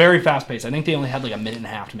 It was very fast paced. I think they only had like a minute and a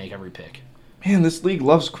half to make every pick. Man, this league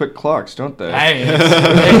loves quick clocks, don't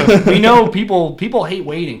they? We know people hate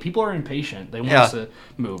waiting. People are impatient. They want us to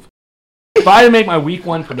move. If I had to make my week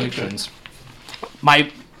 1 predictions,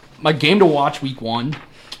 my game to watch week 1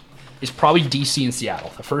 is probably DC and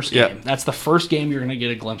Seattle, the first game. Yeah. That's the first game you're going to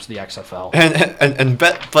get a glimpse of the XFL.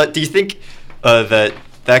 But do you think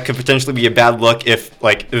that could potentially be a bad look if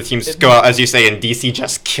like the teams go out, as you say, and DC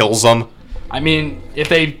just kills them? I mean, if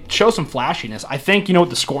they show some flashiness, I think, with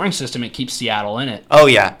the scoring system, it keeps Seattle in it. Oh,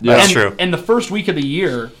 yeah, that's true. And the first week of the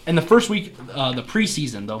year, and the first week, the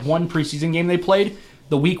preseason, the one preseason game they played,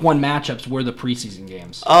 the week 1 matchups were the preseason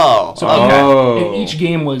games. Oh, So okay. and each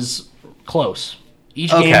game was close.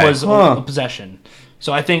 Each game was a possession.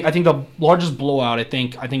 So I think the largest blowout, I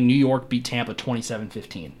think New York beat Tampa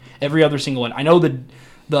 27-15. Every other single one. I know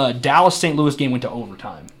the Dallas St. Louis game went to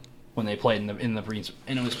overtime when they played in the preseason,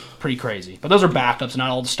 and it was pretty crazy. But those are backups, not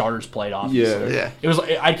all the starters played, obviously. Yeah. It was.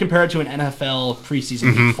 I'd compare it to an NFL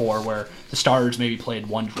preseason week 4 where the starters maybe played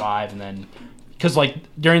one drive and then because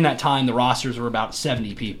during that time the rosters were about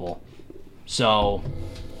 70 people, so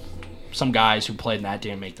some guys who played in that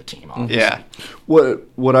didn't make the team. Obviously. Yeah.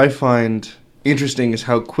 What I find interesting is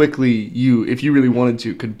how quickly you, if you really wanted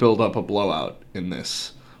to, could build up a blowout in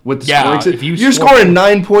this. With the scoring, if you're scoring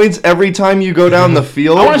 9 points every time you go down the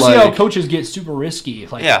field. I want to see how coaches get super risky.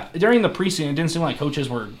 During the preseason, it didn't seem like coaches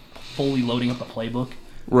were fully loading up the playbook.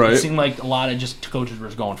 Right. It seemed like a lot of just coaches were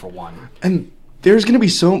just going for one. And there's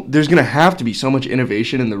gonna have to be so much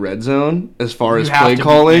innovation in the red zone as far as play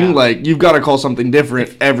calling. You've got to call something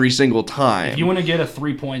different every single time. If you want to get a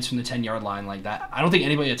 3 points from the 10-yard line like that, I don't think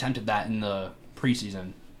anybody attempted that in the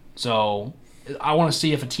preseason. So I want to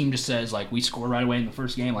see if a team just says we scored right away in the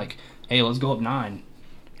first game, hey, let's go up 9.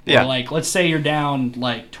 Yeah. Or let's say you're down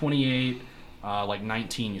 28,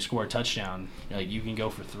 19, you score a touchdown. You can go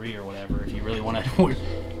for 3 or whatever if you really want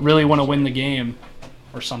to win the game,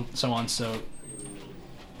 or so on.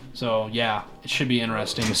 So yeah, it should be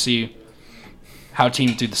interesting to see how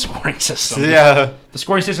teams do the scoring system. Yeah. The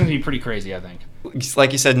scoring system can be pretty crazy, I think.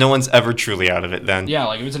 Like you said, no one's ever truly out of it then.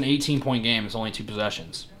 Yeah, it was an 18-point game. It's only 2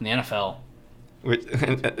 possessions. In the NFL.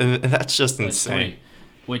 And that's just insane.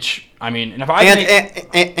 Which, and if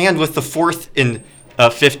and with the 4th and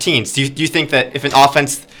 15s, do you think that if an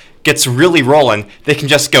offense gets really rolling, they can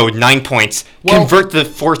just go 9 points, convert the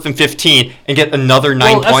 4th and 15, and get another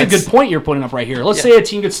 9 points? That's a good point you're putting up right here. Let's say a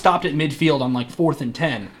team gets stopped at midfield on 4th and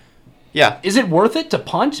 10. Yeah. Is it worth it to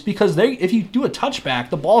punt? Because if you do a touchback,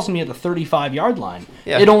 the ball's going to be at the 35-yard line.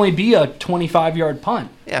 Yeah. It'd only be a 25-yard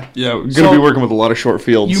punt. Yeah. Yeah, we're going to be working with a lot of short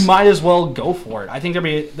fields. You might as well go for it. I think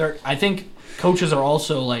I think coaches are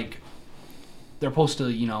also they're supposed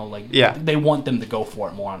to, they want them to go for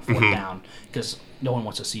it more on 4th down because no one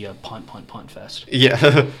wants to see a punt fest.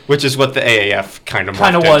 Yeah, which is what the AAF kind of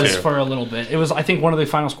was for a little bit. It was, I think one of the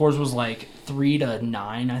final scores was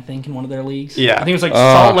 3-9, I think, in one of their leagues. Yeah. I think it was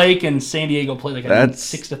Salt Lake and San Diego played a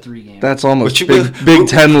 6-3 game. That's almost Big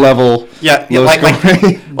Ten level. Yeah,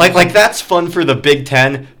 like that's fun for the Big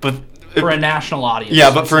Ten, but for a national audience.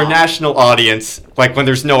 Yeah, but for a national audience, when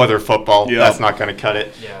there's no other football, that's not going to cut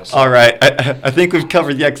it. Yeah, all right, I think we've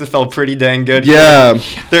covered the XFL pretty dang good. Yeah.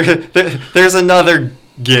 There's another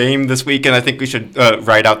game this weekend. I think we should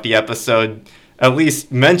write out the episode, at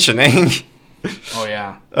least mentioning. Oh,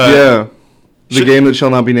 yeah. The game that shall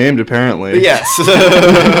not be named, apparently. Yes.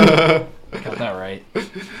 Got that right.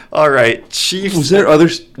 All right, Chiefs. Was there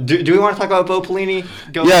others? Do we want to talk about Bo Pelini?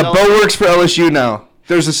 Bo works for LSU now.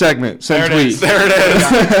 There's a segment. There it is.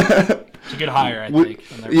 It's a good hire, I think.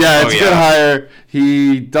 It's a good hire.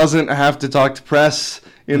 He doesn't have to talk to press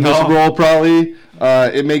in this role, probably.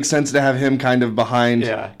 It makes sense to have him kind of behind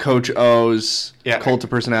Coach O's cult of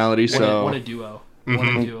personality. What a duo. Mm-hmm.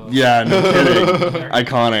 What a duo. Yeah, no kidding.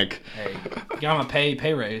 Iconic. Hey, got him a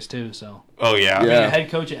pay raise, too, so. Oh, yeah. The head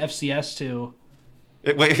coach at FCS, too.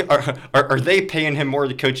 Wait, are they paying him more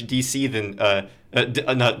to coach DC than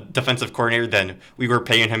defensive coordinator than we were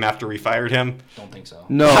paying him after we fired him? Don't think so.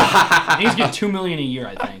 No. He's getting $2 million a year,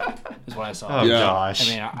 I think, is what I saw. Oh, gosh.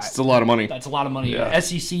 It's a lot of money. That's a lot of money. Yeah.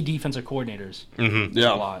 SEC defensive coordinators. Mm-hmm.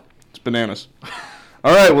 Yeah. A lot. It's bananas.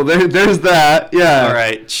 All right, well, there's that. Yeah. All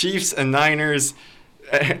right, Chiefs and Niners.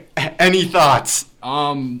 Any thoughts?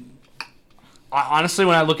 Honestly,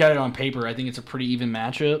 when I look at it on paper, I think it's a pretty even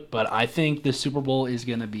matchup, but I think the Super Bowl is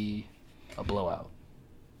going to be a blowout.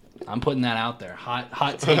 I'm putting that out there.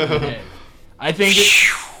 Hot take today. I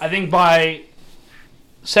think by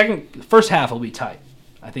first half will be tight.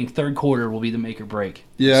 I think third quarter will be the make or break.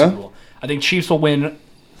 Yeah. Super Bowl. I think Chiefs will win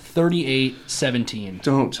 38-17.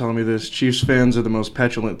 Don't tell me this. Chiefs fans are the most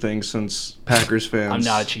petulant thing since Packers fans. I'm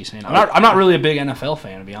not a Chiefs fan. I'm not really a big NFL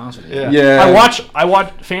fan, to be honest with you. Yeah. I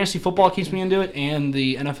watch fantasy football, keeps me into it, and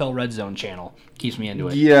the NFL Red Zone channel keeps me into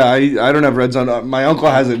it. Yeah, I don't have Red Zone. My uncle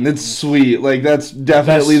has it, and it's sweet. Like, that's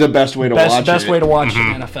definitely the best way to watch it. Best way to watch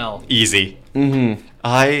NFL. Easy.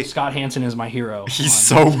 Mm-hmm. Scott Hansen is my hero. He's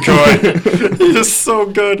so good. He is so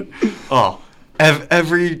good. Oh,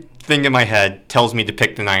 everything in my head tells me to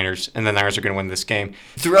pick the Niners, and the Niners are going to win this game.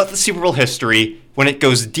 Throughout the Super Bowl history, when it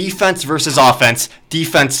goes defense versus offense,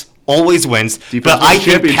 defense always wins. But I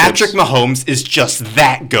think Patrick Mahomes is just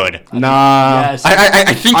that good. Nah. Yes.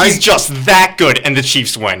 I think he's just that good, and the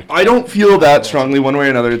Chiefs win. I don't feel that strongly one way or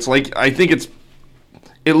another. It's like, I think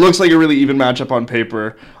it looks like a really even matchup on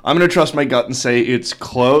paper. I'm going to trust my gut and say it's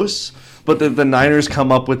close, but the Niners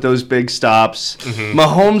come up with those big stops.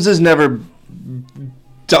 Mahomes has never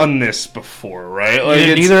done this before, right?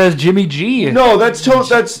 Like, neither has Jimmy G. No, that's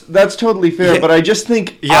totally fair, but I just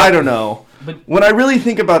think, I don't know. But when I really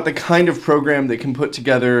think about the kind of program that can put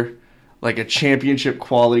together like a championship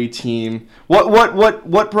quality team,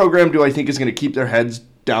 what program do I think is going to keep their heads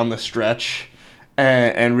down the stretch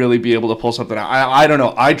and really be able to pull something out? I don't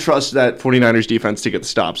know. I trust that 49ers defense to get the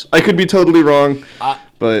stops. I could be totally wrong,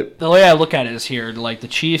 but the way I look at it is here, like the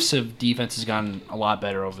Chiefs' defense has gotten a lot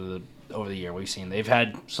better over the year. We've seen they've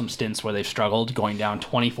had some stints where they've struggled, going down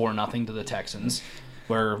 24-0 to the Texans,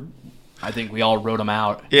 where I think we all wrote them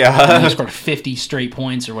out. Yeah. They scored 50 straight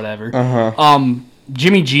points or whatever.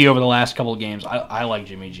 Jimmy G over the last couple of games, I like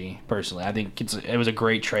Jimmy G personally. I think it was a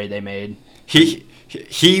great trade they made.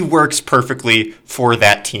 He works perfectly for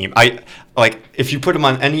that team. If you put him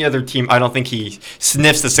on any other team, I don't think he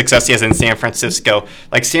sniffs the success he has in San Francisco.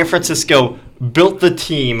 Like, San Francisco built the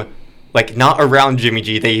team, like, not around Jimmy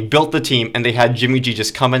G. They built the team, and they had Jimmy G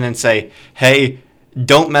just come in and say, hey,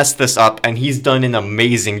 don't mess this up. And he's done an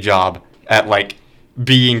amazing job at, like,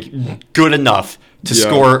 being good enough to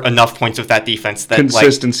score enough points with that defense. That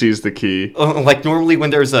consistency is the key. Like, normally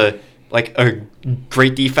when there's a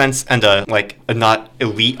great defense and a not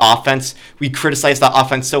elite offense, we criticize that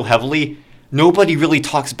offense so heavily. Nobody really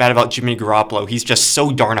talks bad about Jimmy Garoppolo. He's just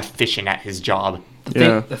so darn efficient at his job.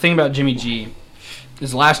 The thing about Jimmy G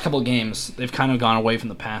is the last couple of games, they've kind of gone away from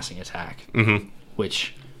the passing attack,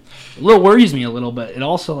 which a little worries me a little bit. It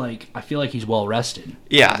also, like, I feel like he's well rested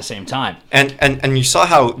at the same time. And you saw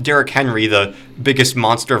how Derrick Henry, the biggest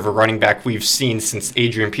monster of a running back we've seen since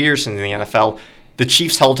Adrian Peterson in the NFL, the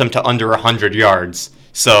Chiefs held him to under 100 yards.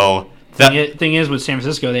 So the thing is, with San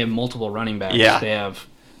Francisco, they have multiple running backs. Yeah. They have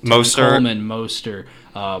Coleman, Mostert,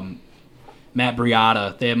 Matt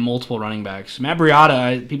Breida. They have multiple running backs. Matt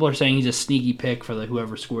Breida, people are saying he's a sneaky pick for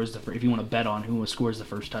whoever scores if you want to bet on who scores the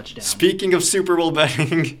first touchdown. Speaking of Super Bowl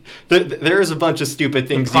betting, there's a bunch of stupid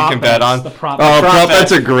things you can bet on. Prop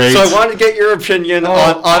bets are great. So I want to get your opinion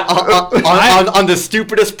on the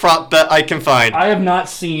stupidest prop bet I can find. I have not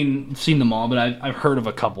seen them all, but I've heard of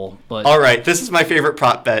a couple. But all right, this is my favorite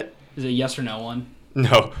prop bet. Is it a yes or no one?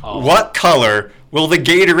 No. Oh. What color will the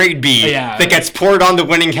Gatorade be that gets poured on the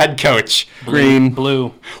winning head coach? Green.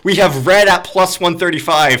 Blue. We have red at plus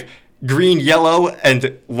 135, green, yellow,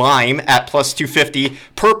 and lime at plus 250,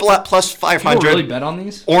 purple at plus 500. People really bet on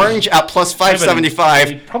these? Orange at plus 575.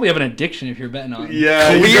 You probably have an addiction if you're betting on them.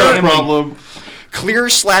 Yeah, you got a problem.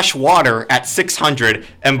 Clear/water at 600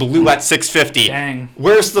 and blue at 650. Dang.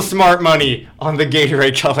 Where's the smart money on the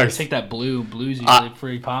Gatorade colors? Take that blue. Blue's usually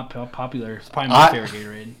pretty popular. It's probably my favorite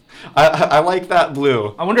Gatorade. I like that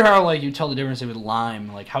blue. I wonder how you tell the difference with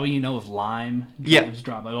lime. Like, how do you know if lime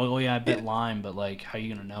drop? Like, I bet lime, but like, how are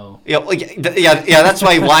you gonna know? Yeah, that's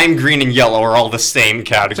why lime, green, and yellow are all the same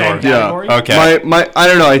category. Yeah. Okay. I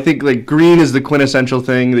don't know. I think like green is the quintessential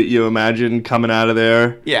thing that you imagine coming out of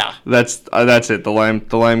there. Yeah. That's it. The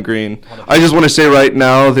lime green. I just want to say right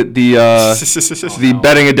now that the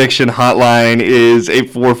betting addiction hotline is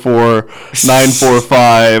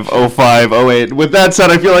 844-945-0508. With that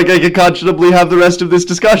said, I feel like I could conscionably have the rest of this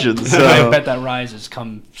discussion. So. I bet that rises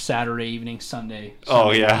come Saturday evening, Sunday.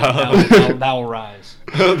 Oh, yeah. That will rise.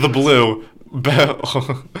 The blue. Well,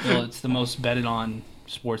 it's the most betted on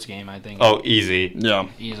sports game, I think. Oh, easy. Yeah.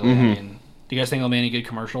 Easily. Mm-hmm. I mean, do you guys think there'll be any good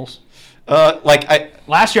commercials?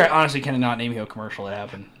 Last year, I honestly cannot name you a commercial that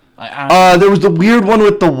happened. There was the weird one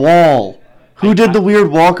with the wall. Who did the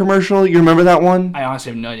weird wall commercial? You remember that one? I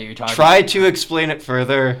honestly have no idea what you're talking about. Try to explain it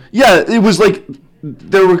further. Yeah, it was like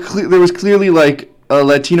there was clearly like a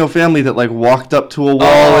Latino family that like walked up to a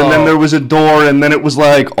wall and then there was a door and then it was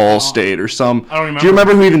like Allstate or some. I don't remember. Do you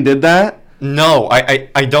remember who even did that? No,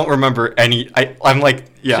 I don't remember any. I'm like,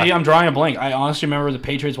 yeah. See, I'm drawing a blank. I honestly remember the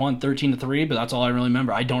Patriots won 13-3, but that's all I really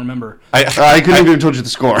remember. I don't remember. I couldn't even told you the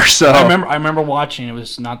score. So I remember watching. It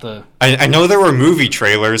was not the. I know there were movie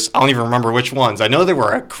trailers. I don't even remember which ones. I know there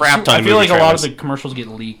were a crap ton of movie trailers. I feel like a lot of the commercials get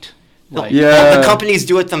leaked. Like, well, the companies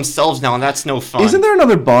do it themselves now, and that's no fun. Isn't there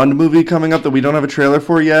another Bond movie coming up that we don't have a trailer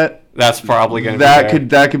for yet? That's probably going to be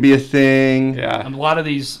that could be a thing. Yeah. A lot of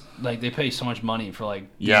these, like, they pay so much money for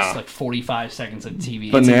these, like 45 seconds of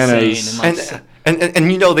TV. Bananas. It's insane.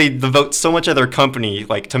 And you know, they devote so much of their company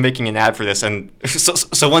like to making an ad for this, and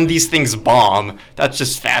so when these things bomb, that's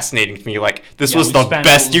just fascinating to me. Like, this was the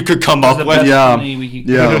best you could come up with. Yeah. We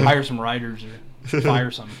could hire some writers or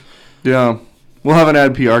fire some. Yeah. We'll have an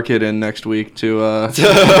ad PR kid in next week to break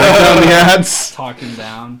down the ads. Talk him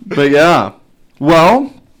down. But yeah.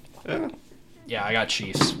 Well. Yeah, I got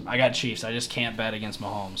Chiefs. I just can't bet against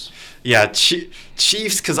Mahomes. Yeah,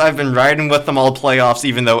 Chiefs, because I've been riding with them all playoffs,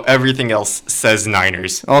 even though everything else says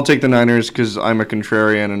Niners. I'll take the Niners because I'm a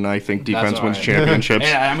contrarian and I think defense wins championships.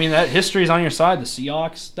 Yeah, I mean, that history's on your side. The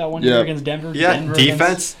Seahawks that one year against Denver. Yeah, Denver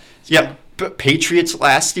defense. But Patriots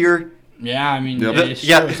last year. Yeah, I mean,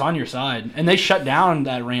 it's on your side. And they shut down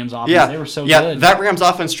that Rams offense. Yeah, they were so good. Yeah, that Rams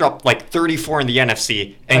offense dropped like 34 in the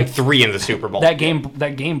NFC and 3 in the Super Bowl. That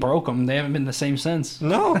game broke them. They haven't been the same since.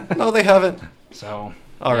 No, they haven't. So,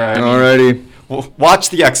 all right. Alrighty. Well,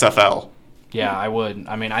 watch the XFL. Yeah, I would.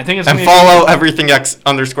 I mean, I think it's and follow everything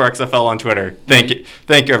 _XFL on Twitter. Thank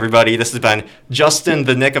you, everybody. This has been Justin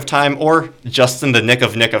the Nick of Time, or Justin the Nick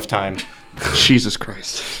of Time. Jesus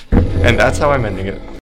Christ. And that's how I'm ending it.